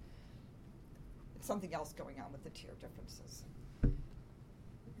either. It's something else going on with the tier differences.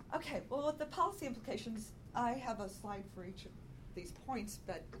 Okay, well, with the policy implications, I have a slide for each of these points,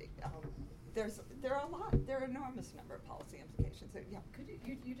 but there are a lot. There are an enormous number of policy implications. Could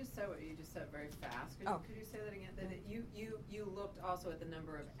you just said what you just said very fast? Could you say that again? That you looked also at the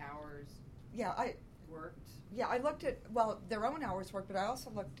number of hours. Yeah, worked. Yeah, I looked at their own hours worked, but I also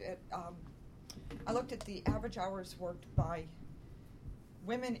looked at the average hours worked by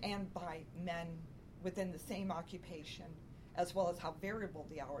women and by men within the same occupation, as well as how variable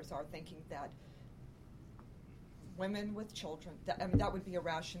the hours are, thinking that women with children, that would be a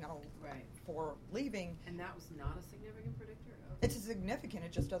rationale Right. for leaving. And that was not a significant predictor of? It's significant,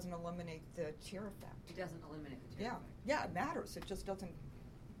 it just doesn't eliminate the tier effect. It doesn't eliminate the tier effect. Yeah, it matters, it just doesn't,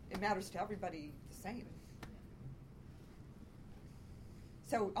 it matters to everybody the same.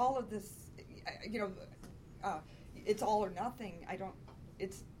 So all of this, it's all or nothing.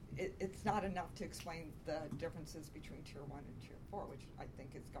 It's not enough to explain the differences between Tier 1 and Tier 4, which I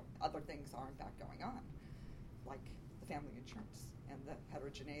think is other things are in fact going on, like the family insurance and the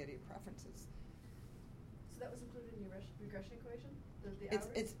heterogeneity of preferences. So that was included in your regression equation? The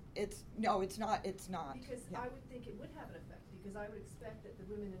It's not. Because yeah. I would think it would have an effect, because I would expect that the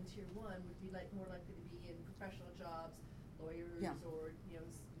women in Tier 1 would be more likely to be in professional jobs, lawyers, Yeah. or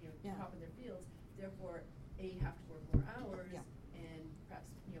Yeah. top in their fields. Therefore, have to work more hours, Yeah. and perhaps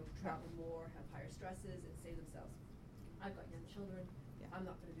travel more, have higher stresses, and say to themselves, "I've got young children. Yeah. I'm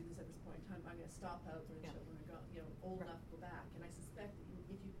not going to do this at this point in time. I'm going to stop out when the Yeah. children are old Right. enough to go back." And I suspect that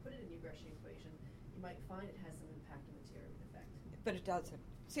if you put it in your regression equation, you might find it has some impact on the tier effect. But it doesn't.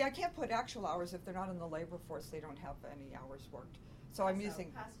 See, I can't put actual hours if they're not in the labor force. They don't have any hours worked. So I'm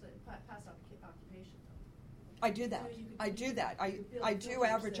using. Past occupation, though. I do that. So you could- I do that. you could build I do filters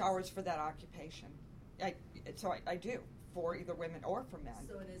average that- hours for that occupation. I do for either women or for men.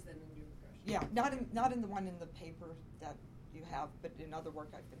 So it is then in your regression. Yeah, not in the one in the paper that you have, but in other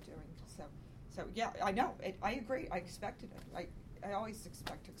work I've been doing. So yeah, I know. I agree. I expected it. I always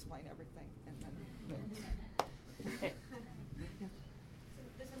expect to explain everything, and then. So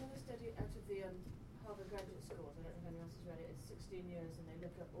there's another study out of the Harvard Graduate Schools. I don't know if anyone else has read it. It's 16 years, and they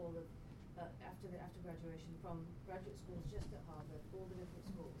look at all of after graduation from graduate schools just at Harvard, all the different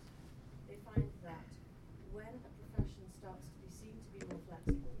schools. They find that when a profession starts to be seen to be more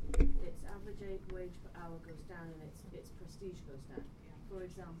flexible, its average wage per hour goes down and its prestige goes down. Yeah. For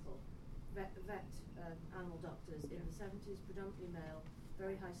example, vet animal doctors in the 70s, predominantly male,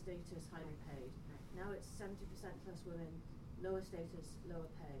 very high status, highly paid. Now it's 70% plus women, lower status, lower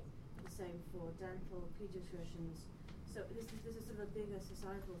pay. The same for dental, pediatricians. So this is sort of a bigger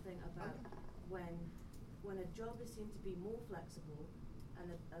societal thing about when a job is seen to be more flexible and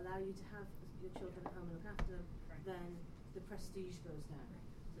allow you to have your children at home and look after them, then the prestige goes down.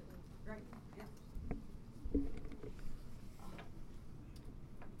 Right. Yeah.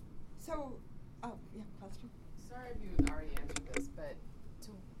 So, question. Sorry if you already answered this, but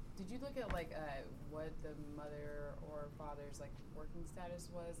did you look at what the mother or father's working status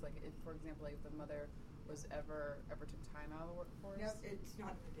was? If, for example, if the mother was ever took time out of the workforce? No, it's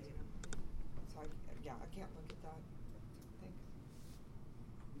not in the data. So I can't look at that. Thanks.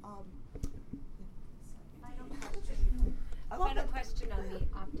 Final question on the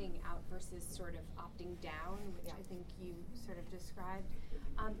opting out versus sort of opting down, which I think you sort of described.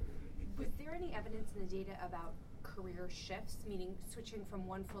 Was there any evidence in the data about career shifts, meaning switching from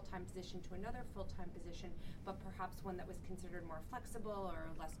one full-time position to another full-time position, but perhaps one that was considered more flexible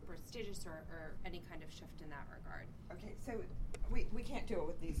or less prestigious, or any kind of shift in that regard? Okay, so we can't do it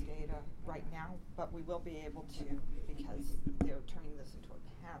with these data right now, but we will be able to because they're turning this into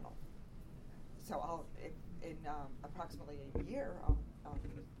a panel. So in approximately a year, I'll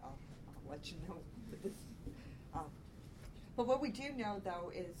let you know this. But what we do know,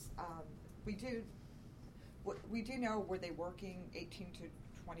 though, is we do know were they working 18 to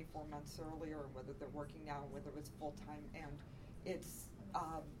 24 months earlier, and whether they're working now, and whether it was full time, and it's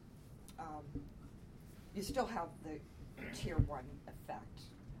you still have the Tier 1 effect.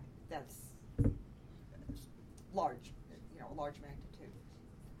 That's large, a large magnitude.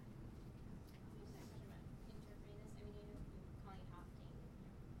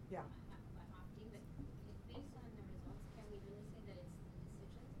 Yeah. Opting, but based on the results, can we really say that it's the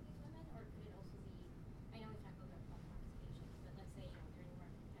decisions of these women, or could it also be? I know we talk about qualifications, but let's say they're in a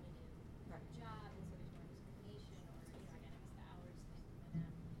more competitive job, and so there's more discrimination, or again, it's the hours thing for them.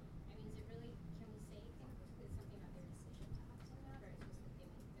 I mean, is it really? Can we say it's something about their decision to opt in out, or it's just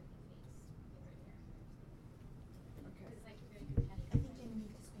that they face over there? Okay. It's very competitive. I think you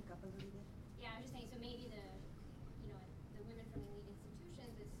need to speak up a little bit. Yeah, I'm just saying. So maybe the women from elite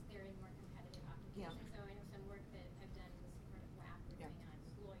institutions, they're in more competitive occupations. Yeah. So I know some work that I've done was sort of WAP we're Yeah. doing on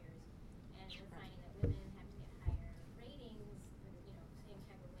lawyers, and we're finding that women have to get higher ratings for same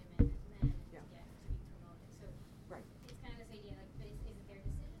type of women as men Yeah. to be promoted. So Right. it's kind of this idea, but is it their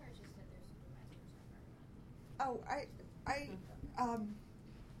decision, or it's just that their supervisors are running? Oh,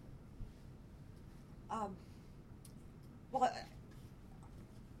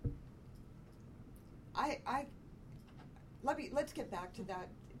 let's get back to that.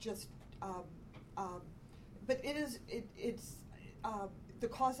 Just, but it's the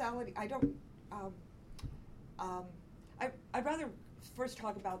causality. I don't. I'd rather first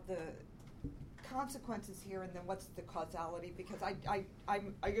talk about the consequences here and then what's the causality, because I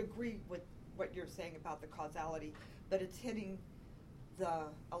agree with what you're saying about the causality, but it's hitting the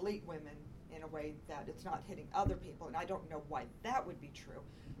elite women in a way that it's not hitting other people, and I don't know why that would be true,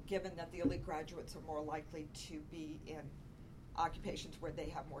 given that the elite graduates are more likely to be in occupations where they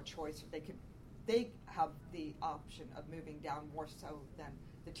have more choice, or they have the option of moving down more so than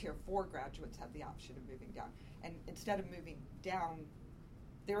the Tier 4 graduates have the option of moving down. And instead of moving down,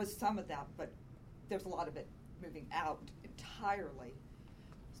 there is some of that, but there's a lot of it moving out entirely.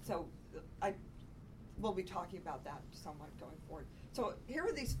 So we'll be talking about that somewhat going forward. So here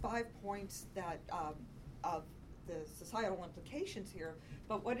are these 5 points that of the societal implications here.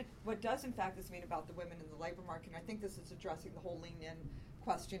 But what does in fact this mean about the women in the labor market? And I think this is addressing the whole lean-in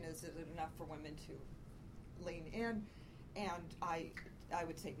question: is it enough for women to lean in? And I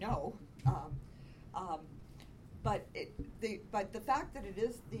would say no. But the fact that it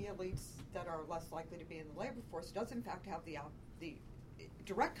is the elites that are less likely to be in the labor force does in fact have the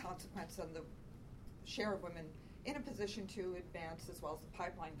direct consequence on the share of women in a position to advance, as well as the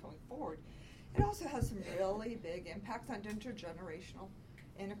pipeline going forward. It also has some really big impacts on intergenerational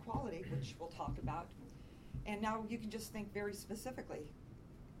inequality, which we'll talk about. And now you can just think very specifically: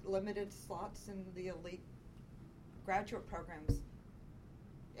 limited slots in the elite graduate programs.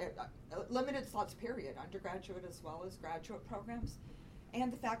 Limited slots, period, undergraduate as well as graduate programs.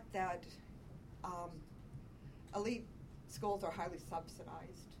 And the fact that elite schools are highly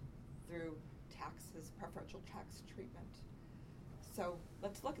subsidized through taxes, preferential tax treatment. So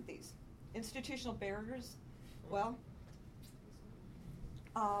let's look at these. Institutional barriers. Well,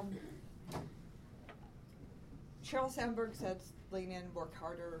 Sheryl Sandberg says, lean in, work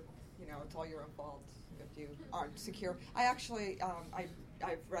harder, it's all your own fault if you aren't secure. I actually,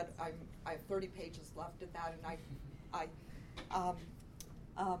 I've read, I have 30 pages left of that, and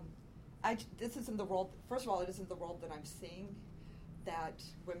this isn't the world, first of all, it isn't the world that I'm seeing, that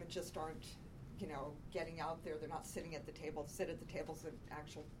women just aren't, getting out there, they're not sitting at the table. Sit at the table is the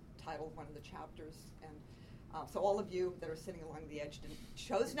actual title of one of the chapters, and so all of you that are sitting along the edge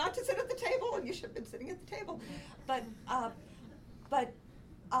chose not to sit at the table, and you should have been sitting at the table. But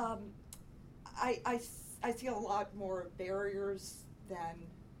I see a lot more barriers than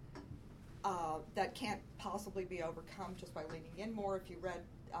that can't possibly be overcome just by leaning in more. If you read,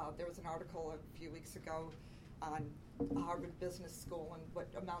 there was an article a few weeks ago on Harvard Business School and what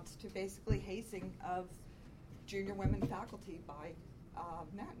amounts to basically hazing of junior women faculty by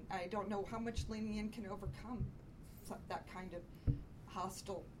men. I don't know how much leaning in can overcome that kind of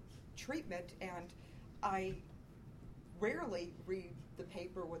hostile treatment, and I rarely read the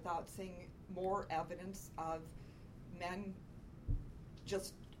paper without seeing more evidence of men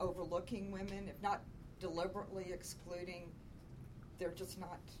just overlooking women, if not deliberately excluding, they're just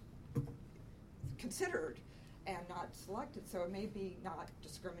not considered and not selected. So it may be not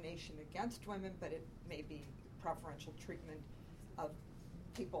discrimination against women, but it may be preferential treatment of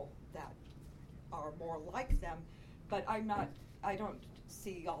people that are more like them. But I don't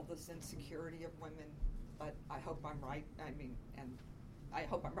see all this insecurity of women, but I hope I'm right. I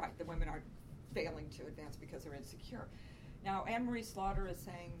hope I'm right. The women aren't failing to advance because they're insecure. Now, Anne-Marie Slaughter is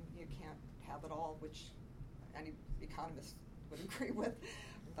saying you can't have it all, which any economist would agree with.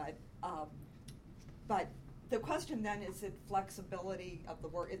 But the question then is it flexibility of the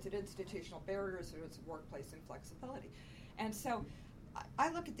work? Is it institutional barriers, or is it workplace inflexibility? And so I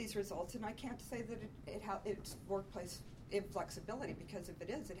look at these results, and I can't say that it's workplace inflexibility, because if it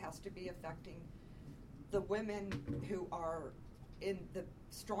is, it has to be affecting the women who are in the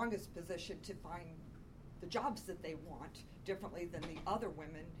strongest position to find the jobs that they want differently than the other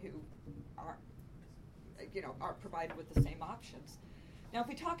women who are provided with the same options. Now, if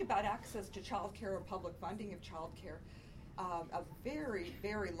we talk about access to child care or public funding of child care, a very,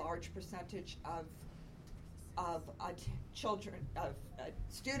 very large percentage of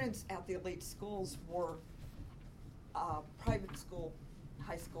students at the elite schools were private school,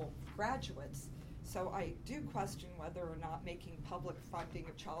 high school graduates. So I do question whether or not making public funding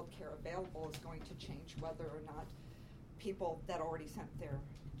of child care available is going to change whether or not people that already sent their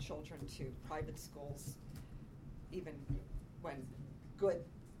children to private schools, even when good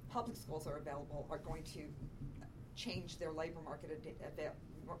public schools are available, are going to change their labor market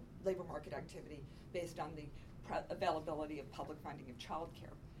activity based on the availability of public funding of child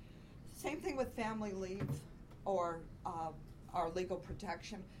care. Same thing with family leave or our legal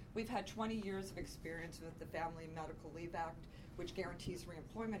protection. We've had 20 years of experience with the Family and Medical Leave Act, which guarantees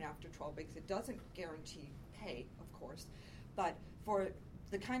reemployment after 12 weeks. It doesn't guarantee pay, of course, but for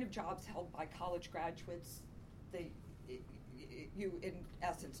the kind of jobs held by college graduates, you in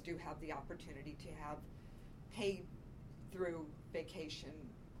essence do have the opportunity to have pay through vacation,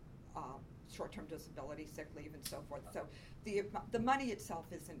 short-term disability, sick leave, and so forth. So the money itself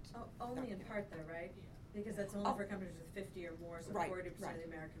isn't only in part, though, right? Because that's only for companies with 50 or more, so 40% of the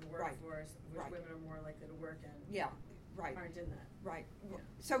American workforce, which women are more likely to work in, aren't in that. Right. Yeah.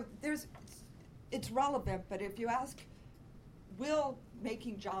 So it's relevant, but if you ask, will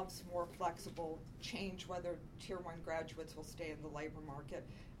making jobs more flexible change whether Tier 1 graduates will stay in the labor market?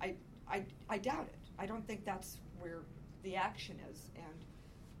 I doubt it. I don't think that's where the action is and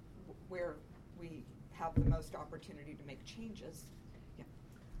where we have the most opportunity to make changes. Yeah.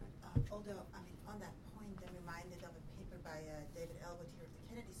 Although, I mean, on that point, I'm reminded of a paper by David Elwood here at the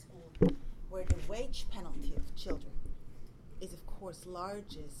Kennedy School, where the wage penalty of children is, of course,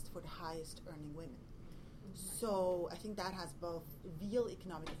 largest for the highest earning women. So I think that has both real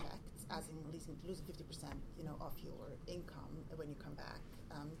economic effects, as in losing 50%, of your income when you come back,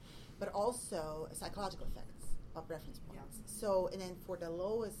 but also psychological effects of reference points. Yeah. So, and then for the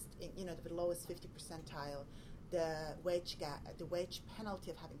lowest, the lowest 50 percentile, the wage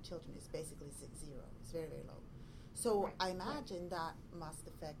penalty of having children is basically zero. It's very, very low. So I imagine that must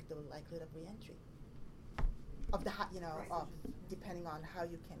affect the likelihood of reentry of the of depending on how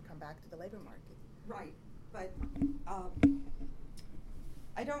you can come back to the labor market. Right, but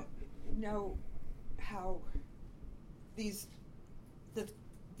I don't know how these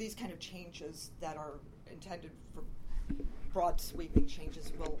kind of changes that are intended for broad sweeping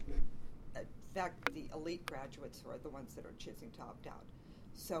changes will affect the elite graduates who are the ones that are choosing to opt out.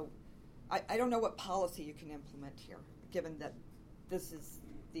 So I don't know what policy you can implement here, given that this is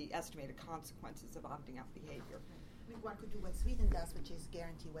the estimated consequences of opting out behavior. One could do what Sweden does, which is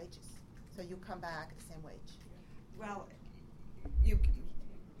guarantee wages. So you come back at the same wage. Well,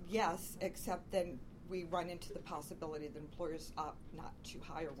 yes, except then we run into the possibility that employers opt not to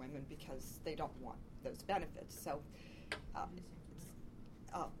hire women because they don't want those benefits. So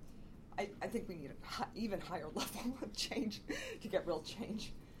I think we need an even higher level of change to get real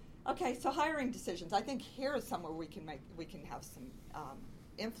change. Okay, so hiring decisions. I think here is somewhere we can have some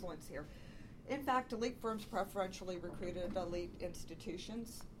influence here. In fact, elite firms preferentially recruited elite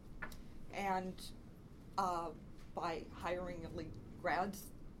institutions, and by hiring elite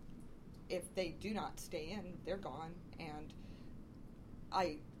grads, if they do not stay in, they're gone. And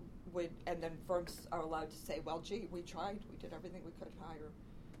and then firms are allowed to say, well, gee, we tried, we did everything we could to hire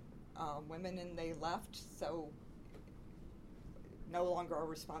women, and they left, so no longer our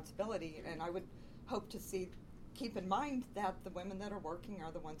responsibility. And I would hope to keep in mind that the women that are working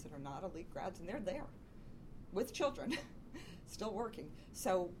are the ones that are not elite grads, and they're there with children, still working.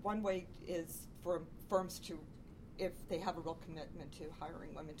 So one way is for firms to, if they have a real commitment to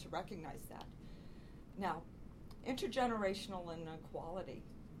hiring women, to recognize that. Now, intergenerational inequality.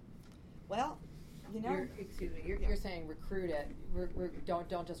 Well, you're saying recruit at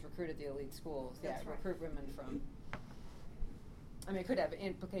don't just recruit at the elite schools. That's right. Recruit women from. I mean, it could have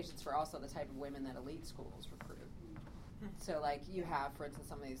implications for also the type of women that elite schools recruit. So, like you have, for instance,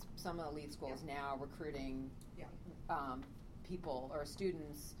 some of the elite schools now recruiting people or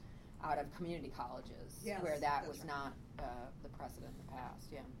students out of community colleges, where that was not the precedent in the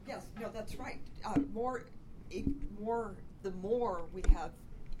past. Yeah. Yes. No, that's right. The more we have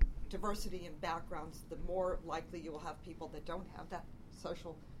diversity in backgrounds, the more likely you will have people that don't have that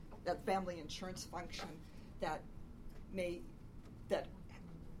family insurance function that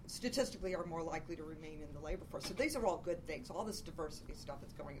statistically are more likely to remain in the labor force. So these are all good things. All this diversity stuff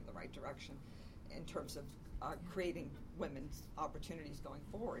is going in the right direction in terms of creating women's opportunities going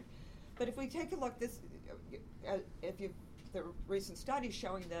forward. But if we take a look, the recent studies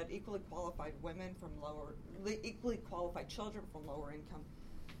showing that equally qualified children from lower income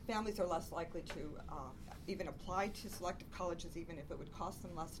families are less likely to even apply to selective colleges, even if it would cost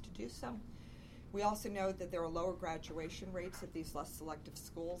them less to do so. We also know that there are lower graduation rates at these less selective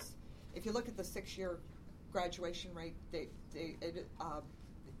schools. If you look at the 6-year graduation rate,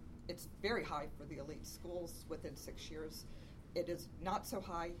 it's very high for the elite schools within 6 years. It is not so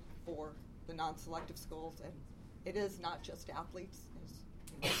high for the non-selective schools, and it is not just athletes, as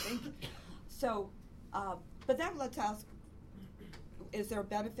you might think. So, but then let's ask, is there a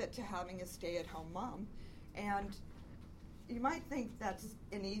benefit to having a stay-at-home mom? And you might think that's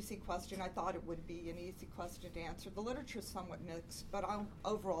an easy question. I thought it would be an easy question to answer. The literature is somewhat mixed, but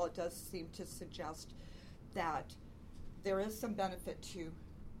overall it does seem to suggest that there is some benefit to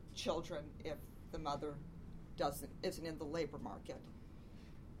children if the mother isn't in the labor market.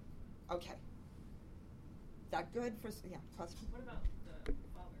 Okay. That good for question? What about the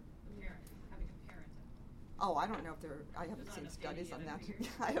father, the parent, having a parent at home? Oh, I don't know if I haven't There's seen not studies enough on data that. yet,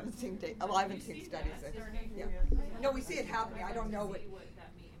 I figured. I haven't seen I haven't seen studies. No, we see it happening. I don't know what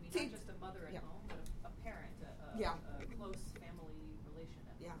that means. I mean, not just a mother at home, but a parent, a close family relation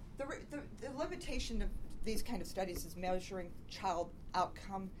at home. The limitation of these kind of studies is measuring child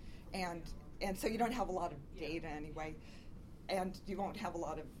outcome, and so you don't have a lot of data anyway, and you won't have a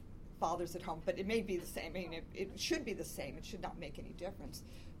lot of fathers at home, but it may be the same. I mean, it should be the same. It should not make any difference.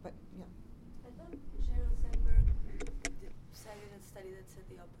 But I thought Sheryl Sandberg cited a study that said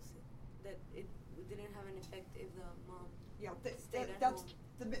the opposite, that it didn't have an effect if the mom stayed at home.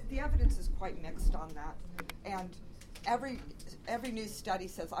 The evidence is quite mixed on that, and every new study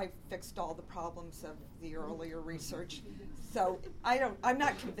says I've fixed all the problems of the earlier research. So I'm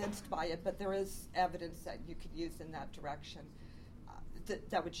not convinced by it, but there is evidence that you could use in that direction.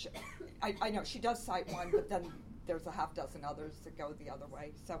 That would show. I know she does cite one, but then there's a half dozen others that go the other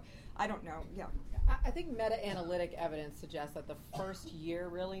way. So I don't know. Yeah. I think meta-analytic evidence suggests that the first year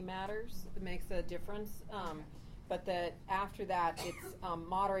really matters. It makes a difference. But that after that, it's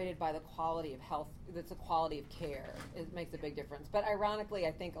moderated by the quality of health. That's the quality of care. It makes a big difference. But ironically,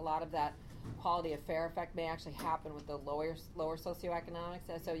 I think a lot of that quality of fair effect may actually happen with the lower socioeconomics.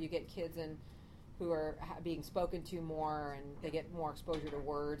 And so you get kids who are being spoken to more, and they get more exposure to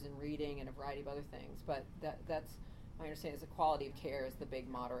words and reading and a variety of other things. But that's my understanding is the quality of care is the big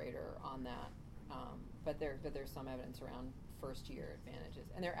moderator on that. But there's some evidence around first year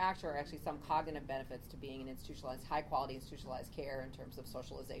advantages, and there are actually some cognitive benefits to being in high quality institutionalized care in terms of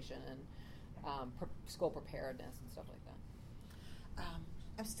socialization and school preparedness and stuff like that.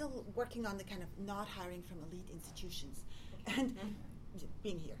 I'm still working on the kind of not hiring from elite institutions, and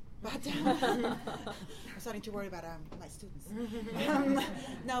being here. But I'm starting to worry about my students.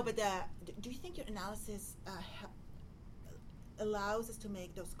 No, but do you think your analysis allows us to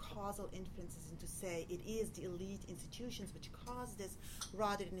make those causal inferences and to say it is the elite institutions which cause this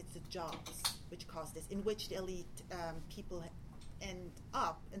rather than it's the jobs which cause this, in which the elite people end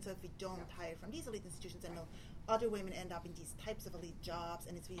up? And so if we don't hire from these elite institutions, then other women end up in these types of elite jobs,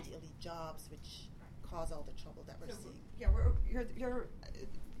 and it's really the elite jobs which cause all the trouble that we're seeing. Yeah,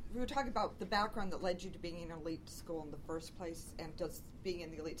 we were talking about the background that led you to being in an elite school in the first place, and does being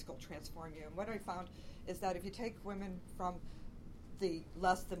in the elite school transform you? And what I found is that if you take women from the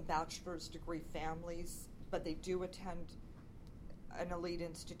less than bachelor's degree families, but they do attend an elite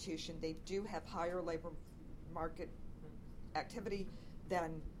institution, they do have higher labor market activity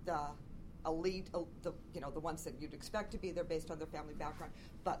than the elite, the ones that you'd expect to be there based on their family background,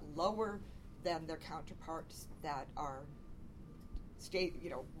 but lower than their counterparts that are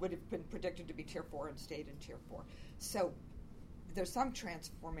would have been predicted to be Tier 4 and stayed in Tier 4. So there's some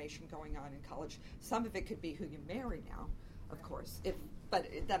transformation going on in college. Some of it could be who you marry now, of course, but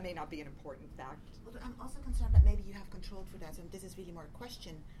that may not be an important fact. Well, I'm also concerned that maybe you have control for that, and this is really more a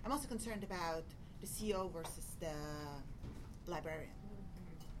question. I'm also concerned about the CEO versus the librarian.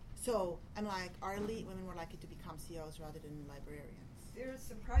 So I'm like, are elite women more likely to become CEOs rather than librarians? There's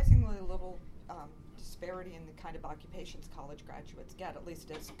surprisingly little disparity in the kind of occupations college graduates get, at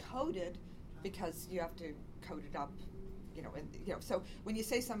least as coded, because you have to code it up, So when you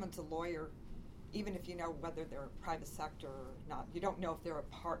say someone's a lawyer, even if you know whether they're private sector or not, you don't know if they're a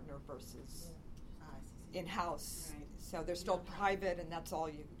partner versus in-house. Right. So they're still private, and that's all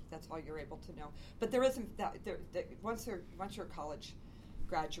you're able to know. But there isn't that. Once you're a college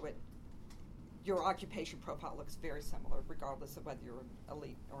graduate, your occupation profile looks very similar, regardless of whether you're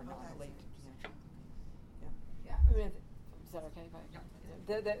elite or non-elite. Yeah. I mean, is that okay?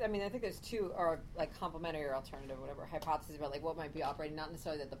 I think there's two complementary or alternative, whatever, hypotheses about what might be operating. Not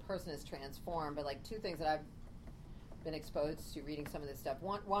necessarily that the person is transformed, but two things that I've been exposed to reading some of this stuff.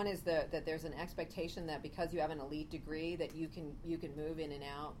 One is that there's an expectation that because you have an elite degree that you can move in and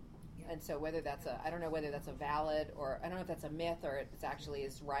out. Yeah. And so whether that's I don't know whether that's a valid, or I don't know if that's a myth or it's actually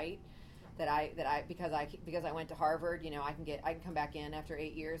is right. That because I went to Harvard, I can come back in after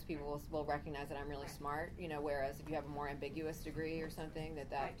 8 years. People will recognize that I'm really smart. Whereas if you have a more ambiguous degree or something,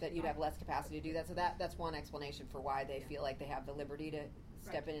 that you'd have less capacity to do that. So that's one explanation for why they feel like they have the liberty to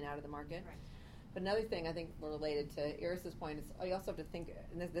step in and out of the market. Right. But another thing I think related to Iris's point is you also have to think,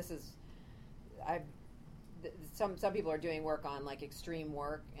 and this is, some people are doing work on extreme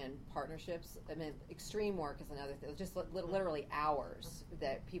work and partnerships. I mean, extreme work is another thing. It's just literally hours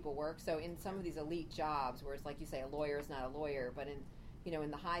that people work. So in some of these elite jobs, where it's like you say, a lawyer is not a lawyer, but in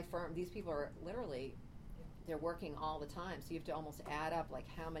the high firm, these people are literally they're working all the time. So you have to almost add up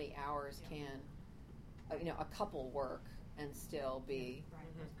how many hours can a couple work and still be,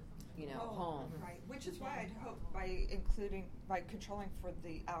 home. Right, which is why I'd hope by controlling for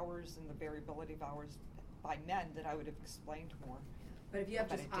the hours and the variability of hours by men, that I would have explained more. But if you have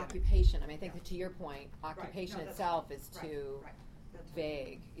just occupation, I think that to your point, occupation itself is too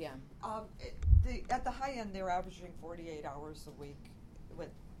vague. Yeah. At the high end, they're averaging 48 hours a week.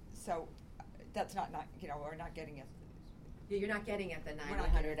 So that's not we're not getting it. Yeah, you're not getting at the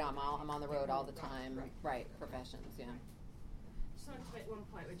 900. I'm on the road all the time. Right. Professions. Yeah. Just wanted to make one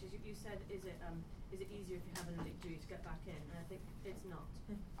point, which is you said, is it easier if you have an elite degree to get back in? And I think it's not.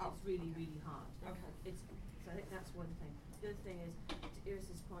 It's really, really hard. Okay. So I think that's one thing. The other thing is, to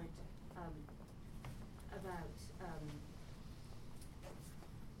Iris's point about,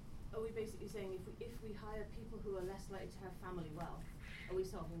 are we basically saying if we hire people who are less likely to have family wealth, are we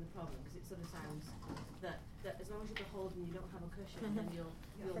solving the problem? Because it sort of sounds that as long as you're beholden, you don't have a cushion, then you'll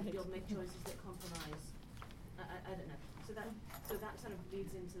make choices that compromise. I don't know. So that sort of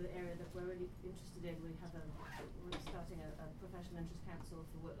leads into the area that we're really interested in. We're starting a professional interest council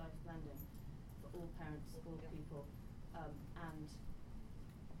for work-life blending for all parents, all people, and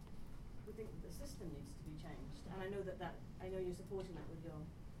we think that the system needs to be changed. And I know I know you're supporting that with your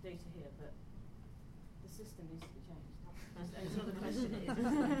data here, but the system needs to be changed. And it's not a question.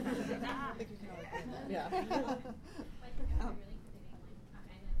 Yeah.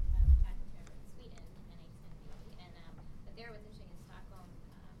 There, what's interesting in Stockholm,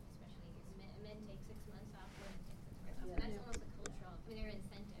 especially, is men take 6 months off, women take 6 months off. And that's almost a cultural. There are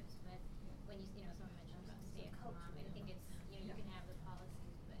incentives, but when someone mentioned about stay-at-home mom, I think it's you can have the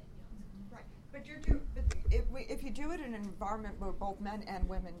policies, but Right, but if you do it in an environment where both men and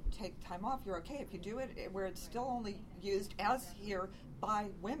women take time off, you're okay. If you do it where it's still only used as here by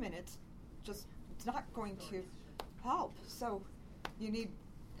women, it's not going to help. So you need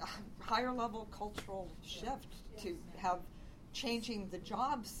a higher level cultural shift to have changing the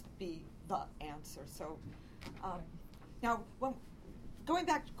jobs be the answer. So now, going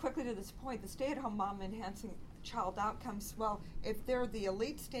back quickly to this point, the stay-at-home mom enhancing child outcomes, well, if they're the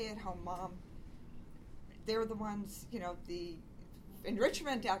elite stay-at-home mom, they're the ones, the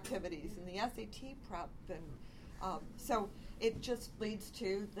enrichment activities and the SAT prep, and so it just leads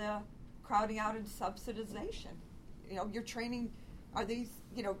to the crowding out and subsidization. You're training,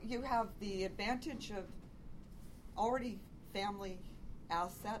 you have the advantage of already family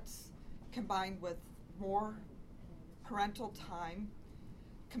assets combined with more parental time,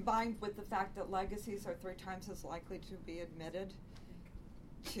 combined with the fact that legacies are 3 times as likely to be admitted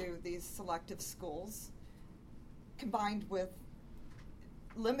to these selective schools, combined with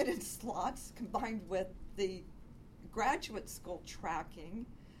limited slots, combined with the graduate school tracking,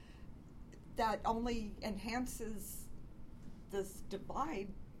 that only enhances this divide,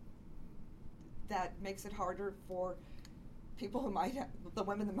 that makes it harder for people who the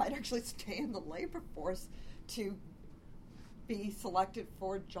women that might actually stay in the labor force to be selected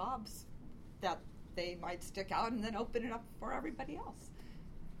for jobs that they might stick out and then open it up for everybody else.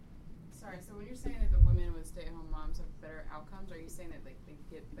 Sorry, so when you're saying that the women with stay-at-home moms have better outcomes, are you saying that they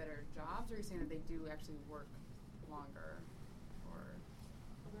get better jobs, or are you saying that they do actually work longer? Or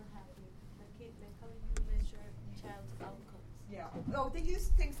how do you measure child outcomes? Yeah. Oh, they use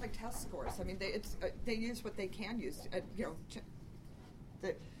things like test scores. I mean, they use what they can use.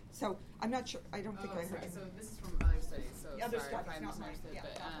 So I'm not sure. I don't think I heard. So this is from other studies. So other sorry studies, if I misunderstood.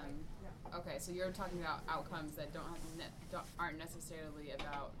 Okay, so you're talking about outcomes that aren't necessarily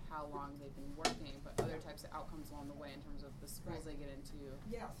about how long they've been working, but other types of outcomes along the way in terms of the schools they get into.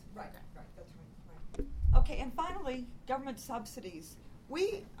 Yes, right, okay. Right, that's right. Okay, and finally, government subsidies.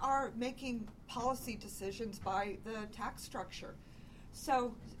 We are making policy decisions by the tax structure.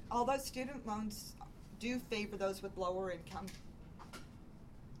 So, although student loans do favor those with lower income,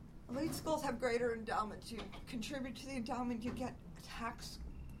 elite schools have greater endowments. You contribute to the endowment, you get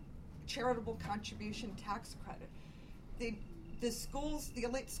charitable contribution tax credit. The schools, the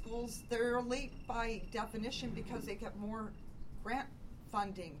elite schools, they're elite by definition because they get more grant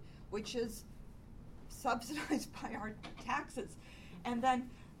funding, which is subsidized by our taxes. And then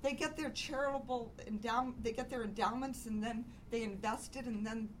they get their charitable they get their endowments, and then they invest it, and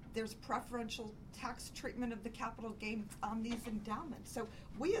then there's preferential tax treatment of the capital gain on these endowments. So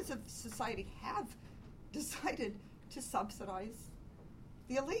we as a society have decided to subsidize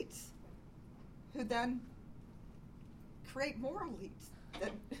the elites, who then create more elites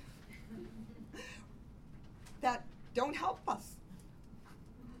that don't help us.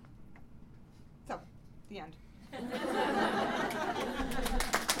 So, the end.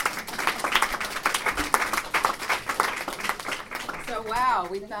 So wow,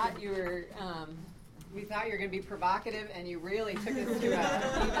 we thought you were We thought you were going to be provocative, and you really took us to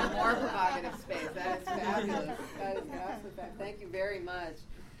an even more provocative space. That is fabulous. That is absolutely fabulous. Thank you very much.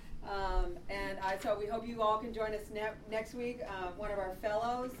 So we hope you all can join us next week. One of our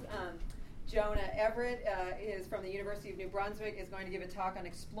fellows, Jonah Everett, is from the University of New Brunswick, is going to give a talk on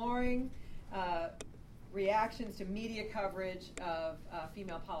exploring reactions to media coverage of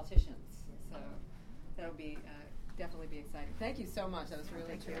female politicians. So that'll be definitely be exciting. Thank you so much. That was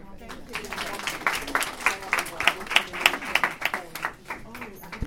really terrific. Thank you.